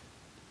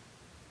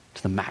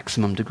to the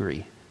maximum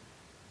degree.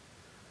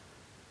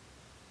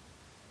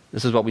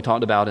 This is what we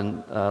talked about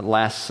in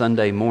last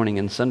Sunday morning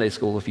in Sunday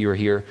school, if you were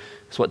here.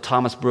 It's what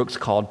Thomas Brooks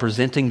called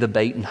presenting the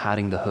bait and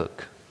hiding the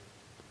hook.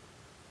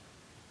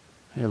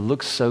 It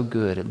looks so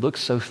good. It looks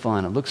so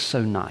fun. It looks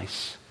so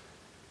nice.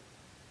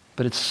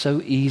 But it's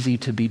so easy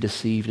to be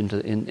deceived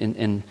into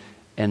in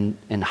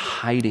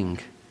hiding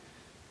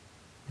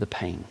the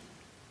pain.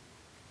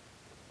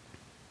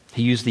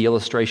 He used the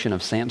illustration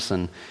of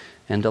Samson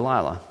and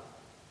Delilah.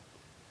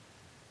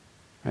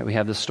 Right, we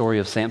have the story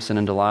of Samson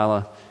and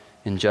Delilah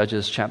in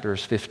Judges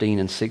chapters 15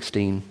 and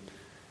 16,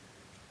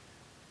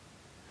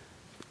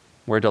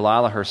 where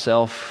Delilah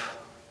herself,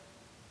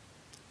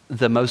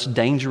 the most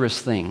dangerous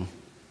thing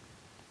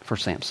for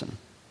Samson,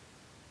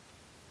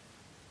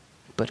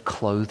 but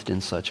clothed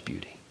in such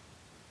beauty.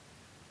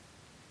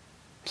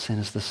 Sin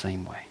is the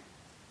same way.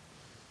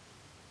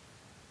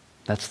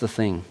 That's the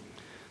thing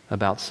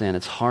about sin.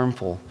 It's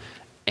harmful,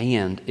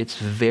 and it's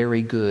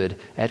very good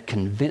at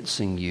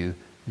convincing you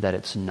that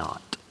it's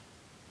not.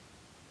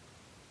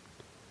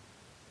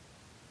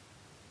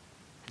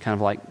 Kind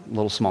of like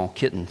little small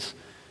kittens.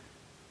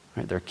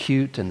 Right? They're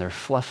cute and they're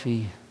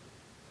fluffy,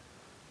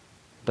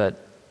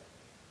 but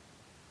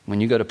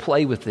when you go to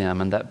play with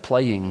them and that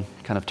playing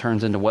kind of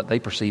turns into what they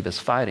perceive as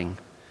fighting,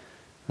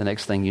 the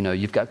next thing you know,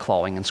 you've got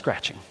clawing and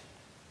scratching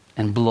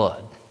and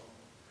blood.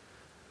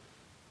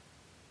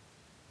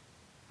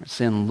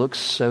 Sin looks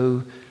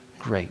so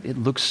great. It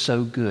looks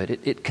so good.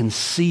 It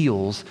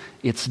conceals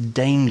its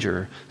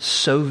danger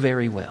so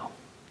very well.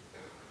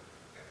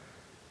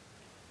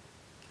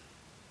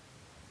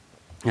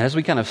 And as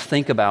we kind of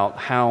think about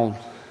how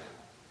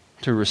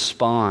to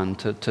respond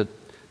to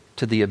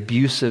the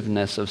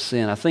abusiveness of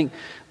sin, I think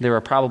there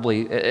are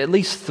probably at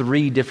least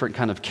 3 different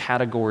kind of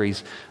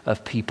categories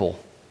of people.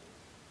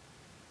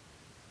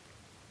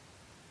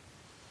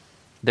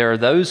 There are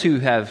those who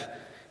have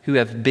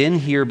been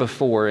here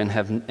before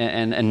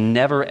and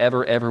never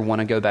ever want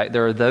to go back.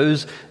 There are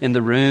those in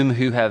the room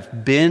who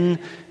have been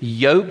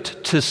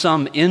yoked to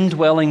some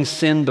indwelling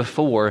sin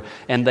before,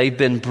 and they've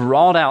been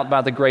brought out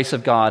by the grace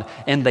of God,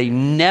 and they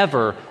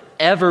never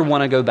ever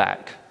want to go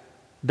back.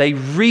 They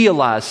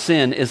realize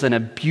sin is an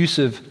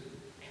abusive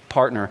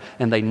partner,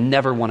 and they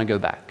never want to go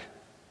back.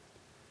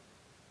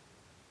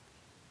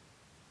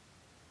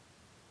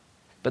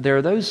 But there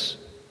are those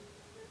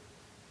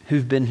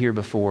who've been here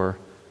before,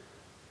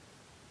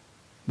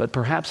 but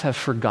perhaps have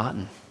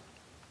forgotten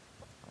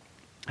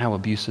how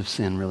abusive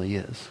sin really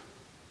is.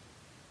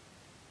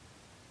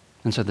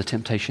 And so the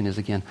temptation is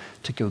again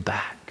to go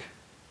back.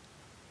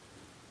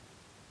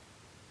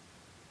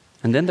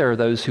 And then there are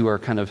those who are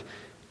kind of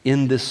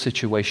in this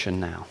situation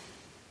now,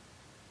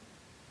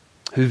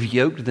 who've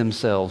yoked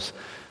themselves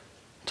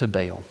to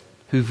Baal,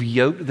 who've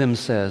yoked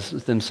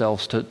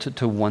themselves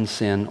to one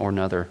sin or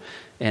another,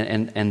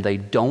 and they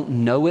don't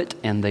know it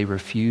and they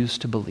refuse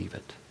to believe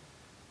it.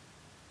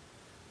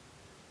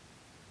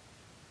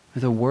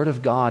 The Word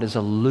of God is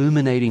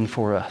illuminating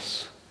for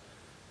us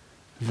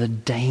the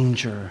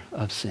danger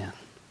of sin.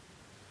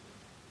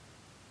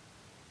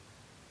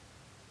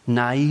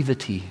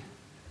 Naivety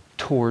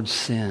towards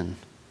sin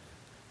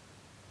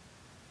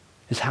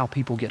is how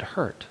people get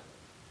hurt.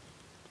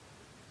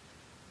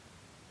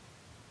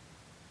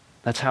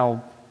 That's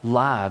how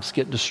lives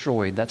get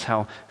destroyed. That's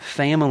how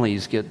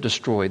families get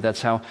destroyed.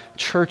 That's how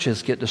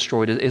churches get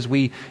destroyed. As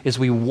we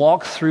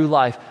walk through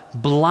life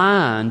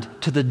blind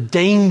to the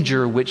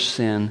danger which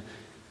sin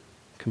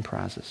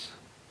comprises.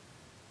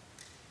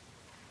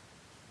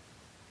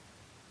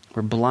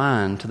 We're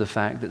blind to the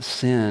fact that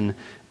sin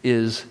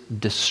is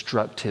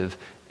destructive,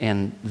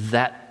 and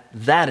that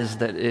is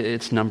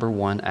its number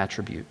one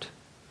attribute.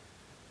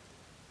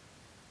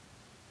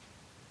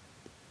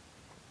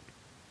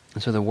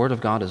 And so the Word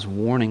of God is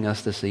warning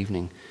us this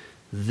evening.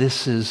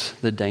 This is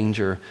the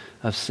danger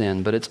of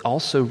sin, but it's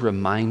also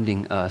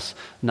reminding us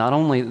not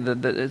only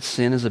that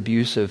sin is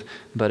abusive,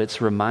 but it's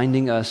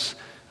reminding us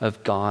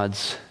of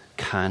God's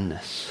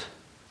kindness.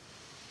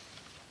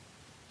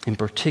 And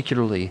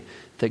particularly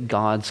that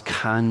God's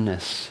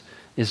kindness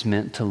is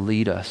meant to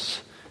lead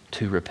us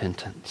to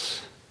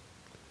repentance.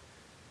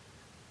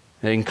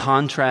 In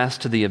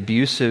contrast to the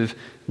abusive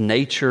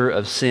nature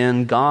of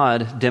sin,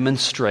 God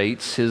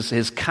demonstrates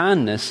his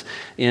kindness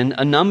in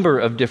a number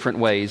of different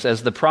ways.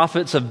 As the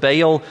prophets of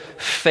Baal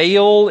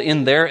fail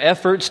in their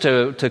efforts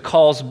to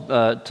cause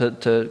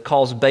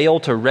Baal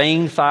to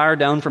rain fire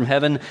down from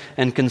heaven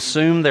and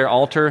consume their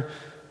altar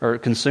or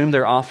consume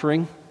their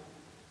offering,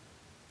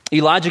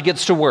 Elijah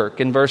gets to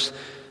work in verse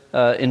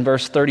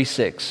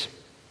 36.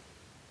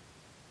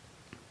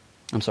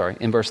 I'm sorry,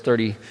 in verse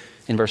 30.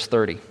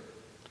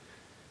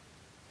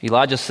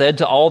 Elijah said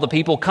to all the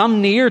people,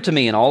 "Come near to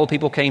me." And all the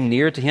people came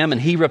near to him, and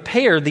he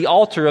repaired the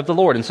altar of the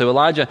Lord. And so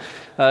Elijah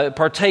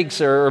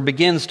partakes or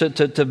begins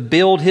to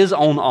build his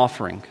own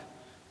offering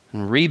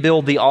and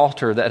rebuild the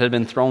altar that had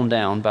been thrown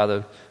down by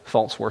the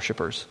false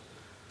worshipers.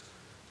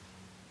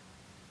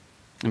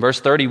 In verse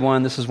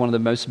 31, this is one of the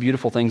most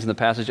beautiful things in the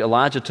passage.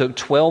 Elijah took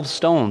 12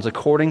 stones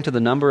according to the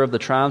number of the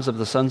tribes of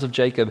the sons of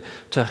Jacob,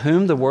 to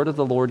whom the word of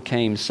the Lord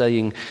came,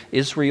 saying,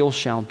 "Israel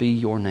shall be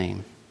your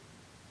name."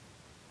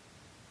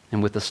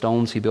 And with the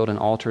stones he built an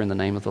altar in the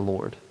name of the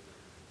Lord.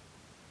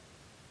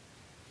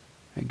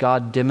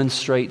 God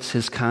demonstrates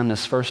his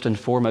kindness first and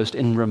foremost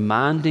in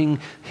reminding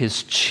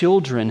his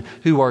children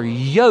who are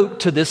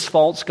yoked to this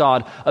false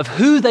god of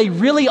who they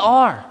really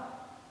are.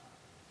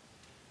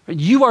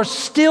 You are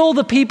still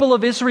the people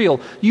of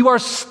Israel. You are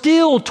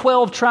still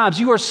 12 tribes.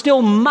 You are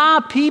still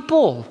my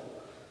people.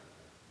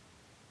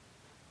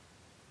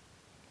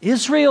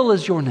 Israel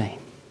is your name.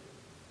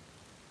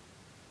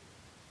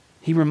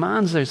 He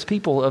reminds those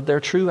people of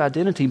their true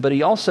identity, but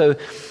he also,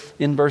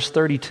 in verse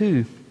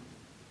 32,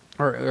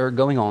 or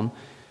going on,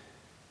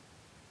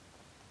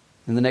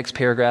 in the next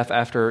paragraph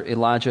after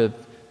Elijah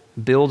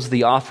builds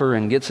the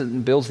offering and gets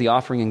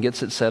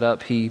it set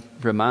up,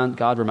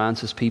 God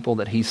reminds his people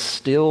that he's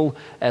still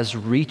as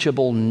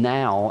reachable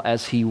now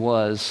as he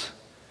was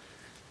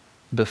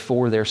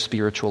before their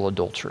spiritual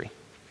adultery.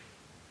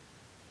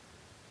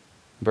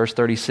 Verse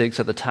 36,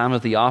 at the time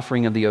of the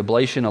offering of the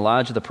oblation,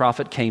 Elijah the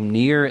prophet came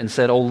near and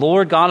said, O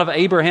Lord God of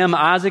Abraham,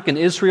 Isaac, and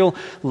Israel,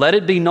 let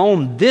it be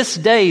known this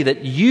day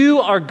that you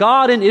are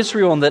God in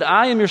Israel, and that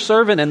I am your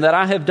servant, and that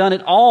I have done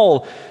it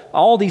all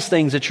these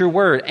things at your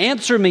word.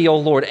 Answer me, O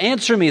Lord,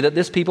 answer me, that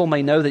this people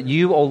may know that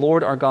you, O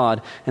Lord, are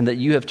God, and that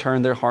you have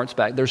turned their hearts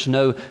back. There's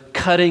no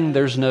cutting,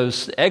 there's no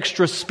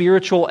extra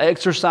spiritual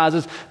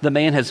exercises. The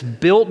man has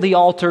built the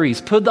altar, he's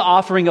put the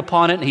offering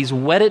upon it, he's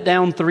wet it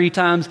down 3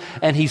 times,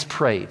 and he's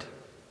prayed.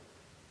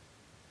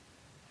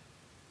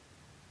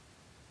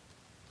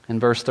 In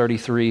verse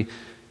 38,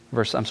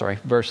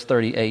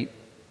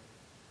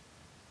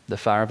 the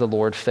fire of the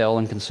Lord fell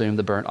and consumed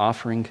the burnt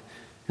offering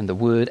and the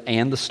wood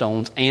and the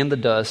stones and the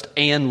dust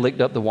and licked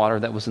up the water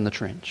that was in the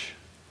trench.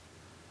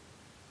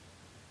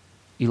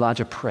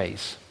 Elijah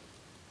prays,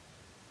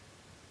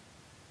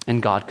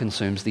 and God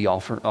consumes the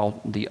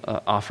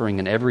offering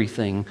and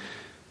everything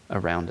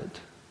around it.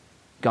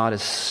 God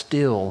is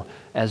still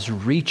as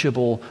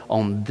reachable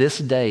on this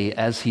day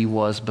as he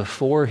was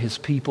before his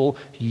people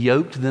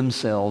yoked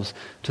themselves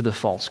to the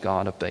false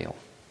god of Baal.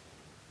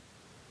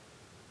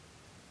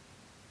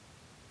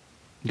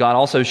 God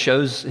also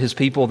shows his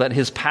people that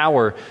his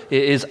power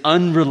is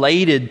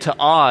unrelated to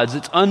odds.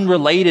 It's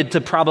unrelated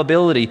to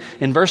probability.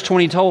 In verse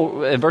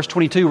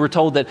 22, we're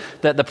told that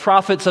the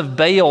prophets of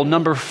Baal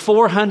number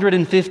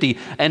 450,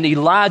 and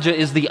Elijah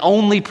is the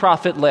only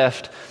prophet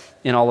left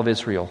in all of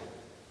Israel.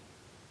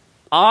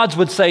 Odds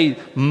would say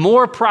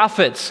more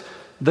prophets,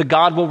 the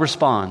God will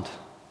respond.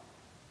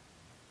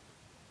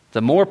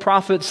 The more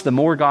prophets, the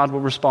more God will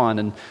respond.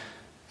 And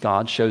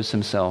God shows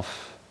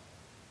himself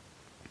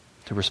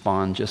to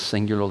respond just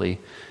singularly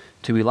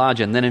to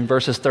Elijah. And then in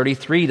verses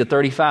 33 to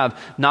 35,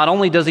 not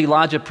only does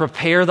Elijah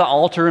prepare the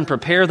altar and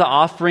prepare the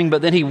offering,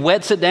 but then he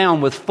wets it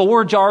down with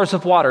 4 jars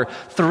of water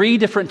 3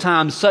 different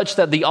times, such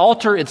that the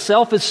altar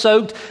itself is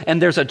soaked and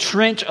there's a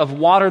trench of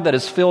water that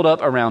is filled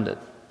up around it.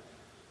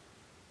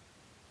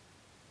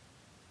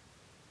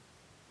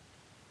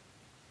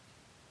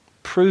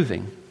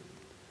 Proving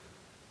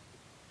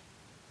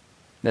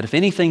that if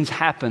anything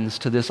happens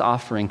to this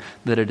offering,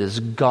 that it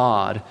is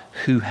God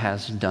who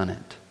has done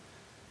it.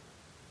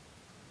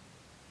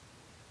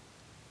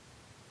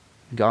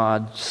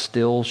 God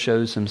still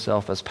shows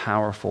himself as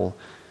powerful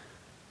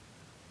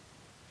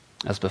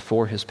as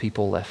before his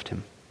people left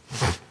him.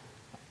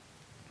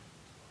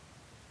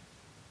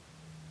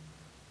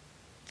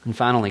 And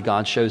finally,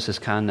 God shows his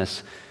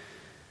kindness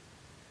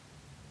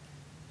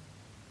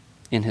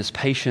in his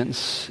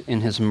patience,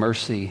 in his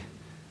mercy,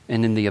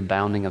 and in the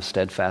abounding of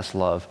steadfast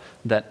love,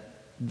 that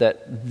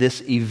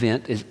this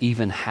event is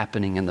even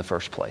happening in the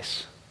first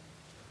place.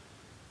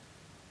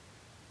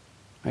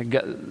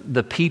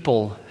 The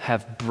people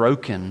have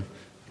broken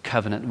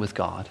covenant with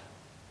God.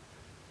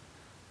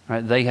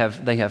 Right? They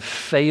have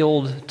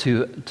failed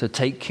to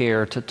take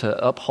care,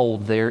 to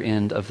uphold their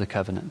end of the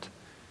covenant.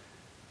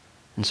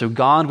 And so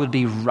God would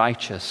be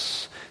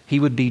righteous. He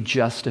would be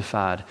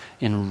justified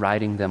in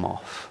writing them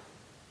off.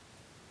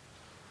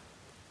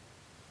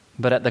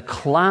 But at the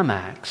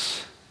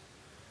climax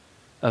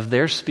of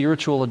their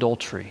spiritual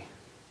adultery,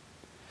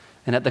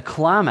 and at the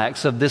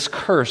climax of this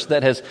curse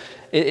that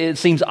it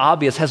seems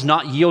obvious, has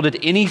not yielded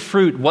any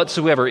fruit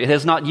whatsoever. It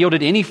has not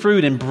yielded any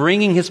fruit in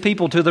bringing his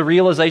people to the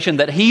realization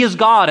that he is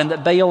God and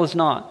that Baal is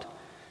not.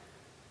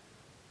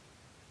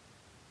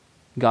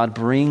 God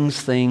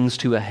brings things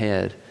to a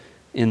head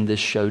in this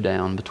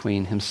showdown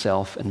between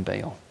himself and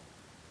Baal.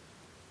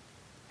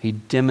 He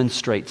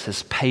demonstrates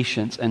his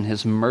patience and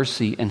his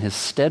mercy and his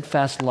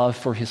steadfast love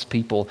for his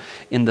people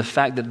in the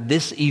fact that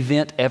this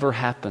event ever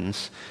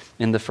happens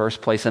in the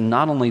first place. And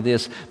not only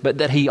this, but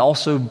that he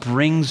also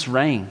brings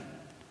rain.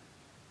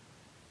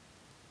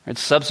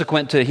 It's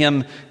subsequent to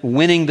him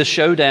winning the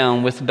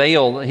showdown with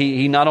Baal.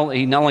 He not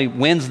only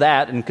wins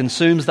that and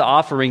consumes the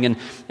offering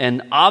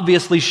and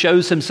obviously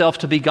shows himself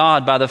to be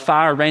God by the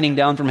fire raining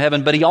down from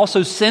heaven, but he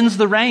also sends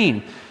the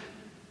rain,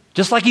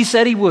 just like he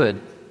said he would.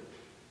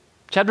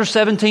 Chapter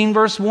 17,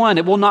 verse 1,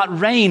 it will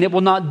not rain, it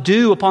will not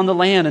dew upon the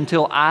land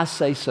until I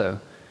say so.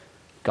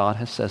 God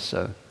has said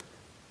so,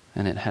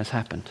 and it has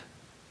happened.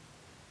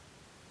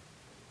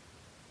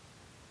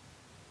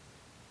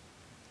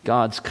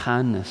 God's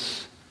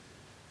kindness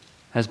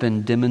has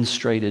been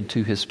demonstrated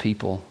to his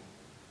people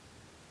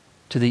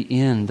to the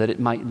end that it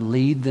might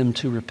lead them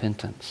to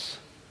repentance.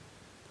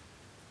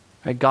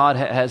 Right? God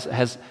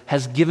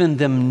has given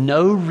them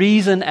no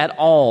reason at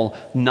all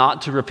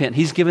not to repent.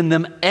 He's given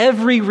them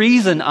every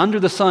reason under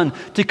the sun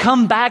to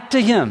come back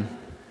to him.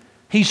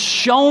 He's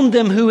shown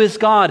them who is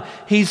God.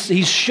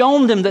 He's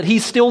shown them that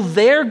he's still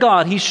their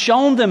God. He's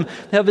shown them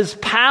of his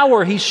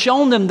power. He's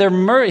shown them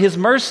his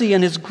mercy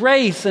and his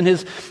grace and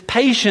his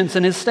patience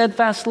and his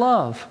steadfast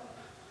love.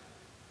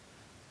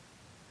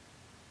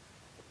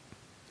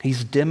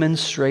 He's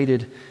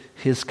demonstrated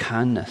his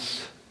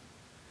kindness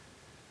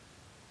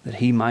that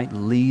he might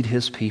lead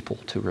his people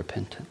to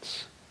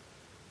repentance.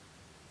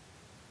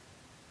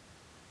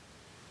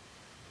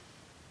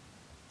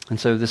 And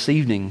so this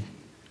evening,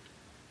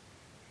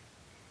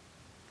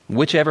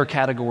 whichever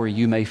category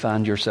you may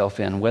find yourself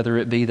in, whether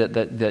it be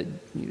that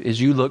as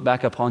you look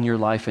back upon your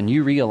life and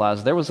you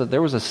realize there was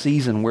a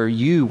season where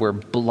you were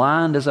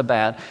blind as a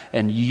bat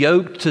and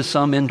yoked to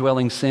some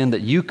indwelling sin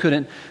that you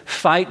couldn't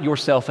fight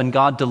yourself, and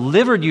God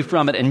delivered you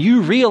from it, and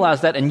you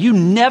realize that and you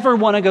never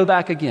want to go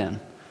back again.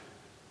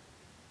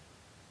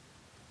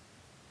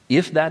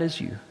 If that is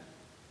you,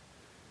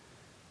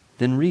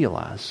 then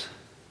realize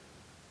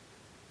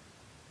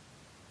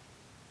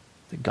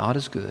that God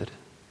is good,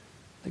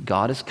 that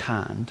God is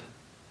kind,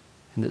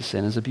 and that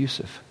sin is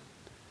abusive.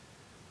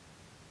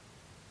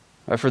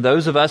 Right, for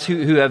those of us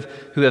who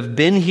have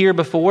been here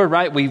before,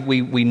 right,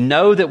 we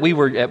know that we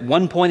were at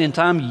one point in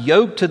time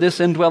yoked to this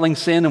indwelling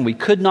sin and we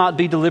could not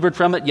be delivered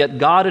from it, yet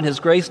God in His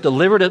grace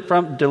delivered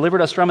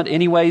us from it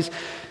anyways.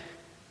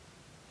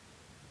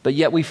 But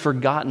yet we've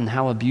forgotten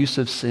how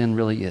abusive sin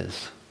really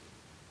is.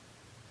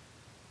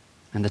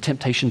 And the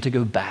temptation to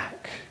go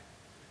back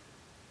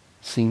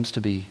seems to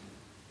be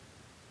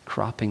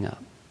cropping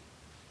up.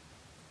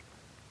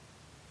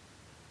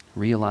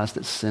 Realize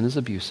that sin is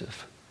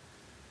abusive,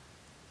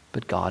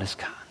 but God is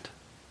kind.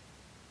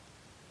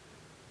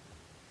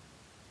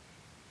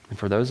 And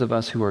for those of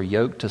us who are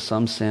yoked to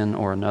some sin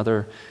or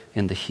another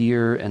in the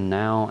here and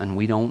now, and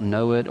we don't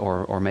know it,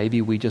 or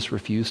maybe we just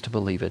refuse to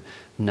believe it,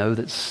 know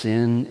that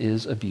sin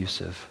is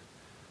abusive,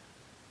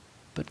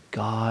 but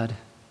God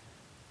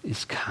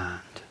is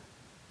kind.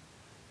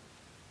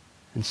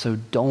 And so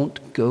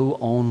don't go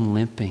on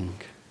limping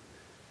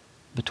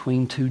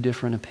between two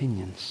different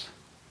opinions.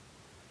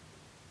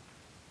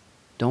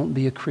 Don't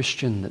be a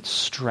Christian that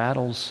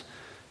straddles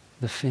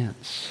the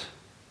fence.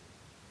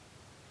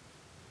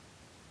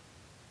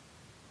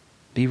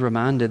 Be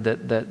reminded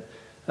that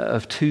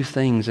of two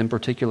things in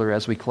particular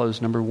as we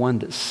close. Number one,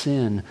 that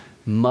sin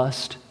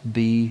must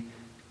be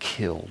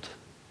killed.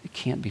 It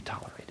can't be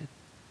tolerated.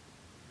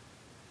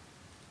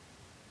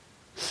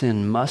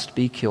 Sin must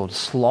be killed.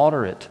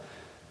 Slaughter it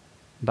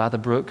by the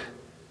brook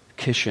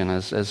Kishon,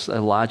 as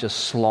Elijah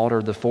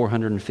slaughtered the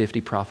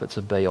 450 prophets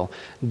of Baal.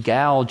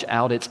 Gouge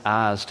out its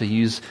eyes, to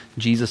use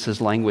Jesus'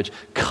 language.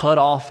 Cut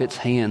off its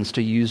hands,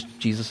 to use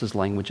Jesus'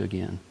 language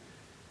again.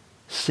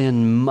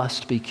 Sin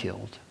must be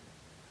killed.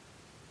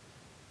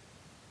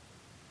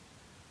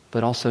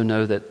 But also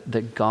know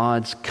that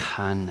God's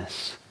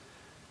kindness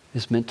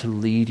is meant to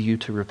lead you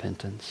to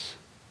repentance.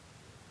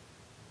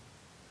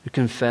 You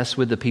confess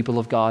with the people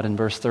of God in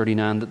verse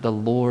 39 that the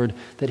Lord,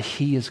 that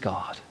He is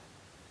God.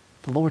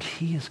 The Lord,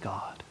 He is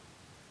God.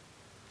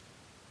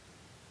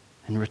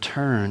 And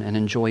return and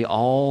enjoy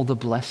all the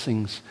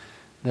blessings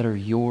that are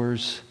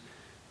yours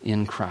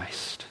in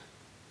Christ.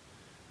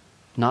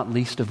 Not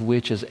least of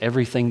which is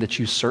everything that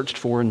you searched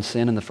for in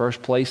sin in the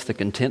first place, the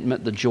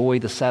contentment, the joy,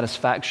 the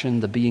satisfaction,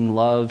 the being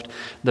loved,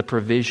 the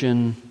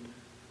provision.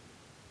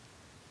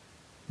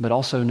 But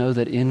also know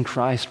that in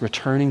Christ,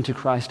 returning to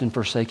Christ and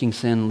forsaking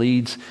sin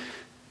leads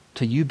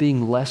to you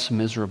being less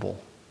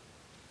miserable,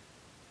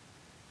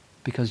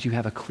 because you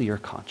have a clear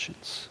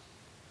conscience.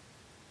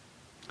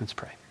 Let's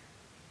pray.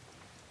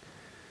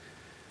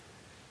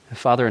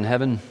 Father in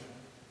heaven,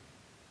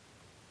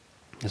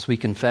 as we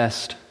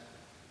confessed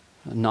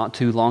not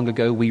too long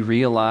ago, we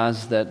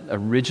realize that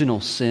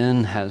original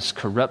sin has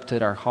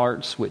corrupted our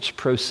hearts, which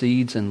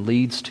proceeds and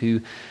leads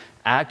to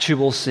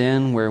actual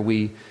sin, where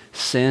we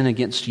sin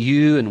against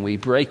you and we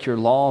break your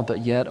law,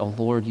 but yet, oh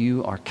Lord,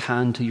 you are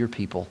kind to your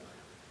people.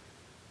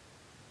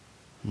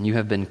 And you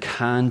have been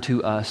kind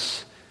to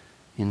us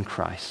in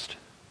Christ,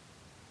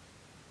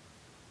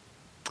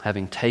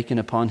 having taken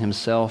upon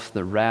Himself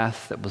the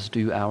wrath that was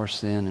due our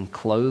sin and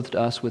clothed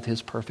us with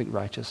His perfect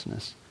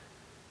righteousness.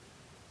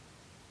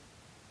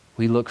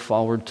 We look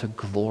forward to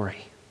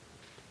glory.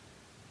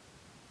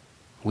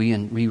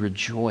 We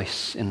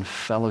rejoice in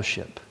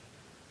fellowship.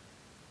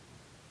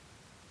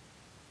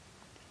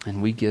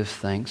 And we give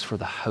thanks for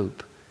the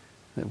hope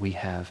that we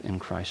have in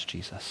Christ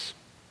Jesus.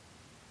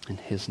 In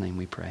His name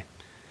we pray.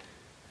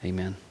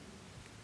 Amen.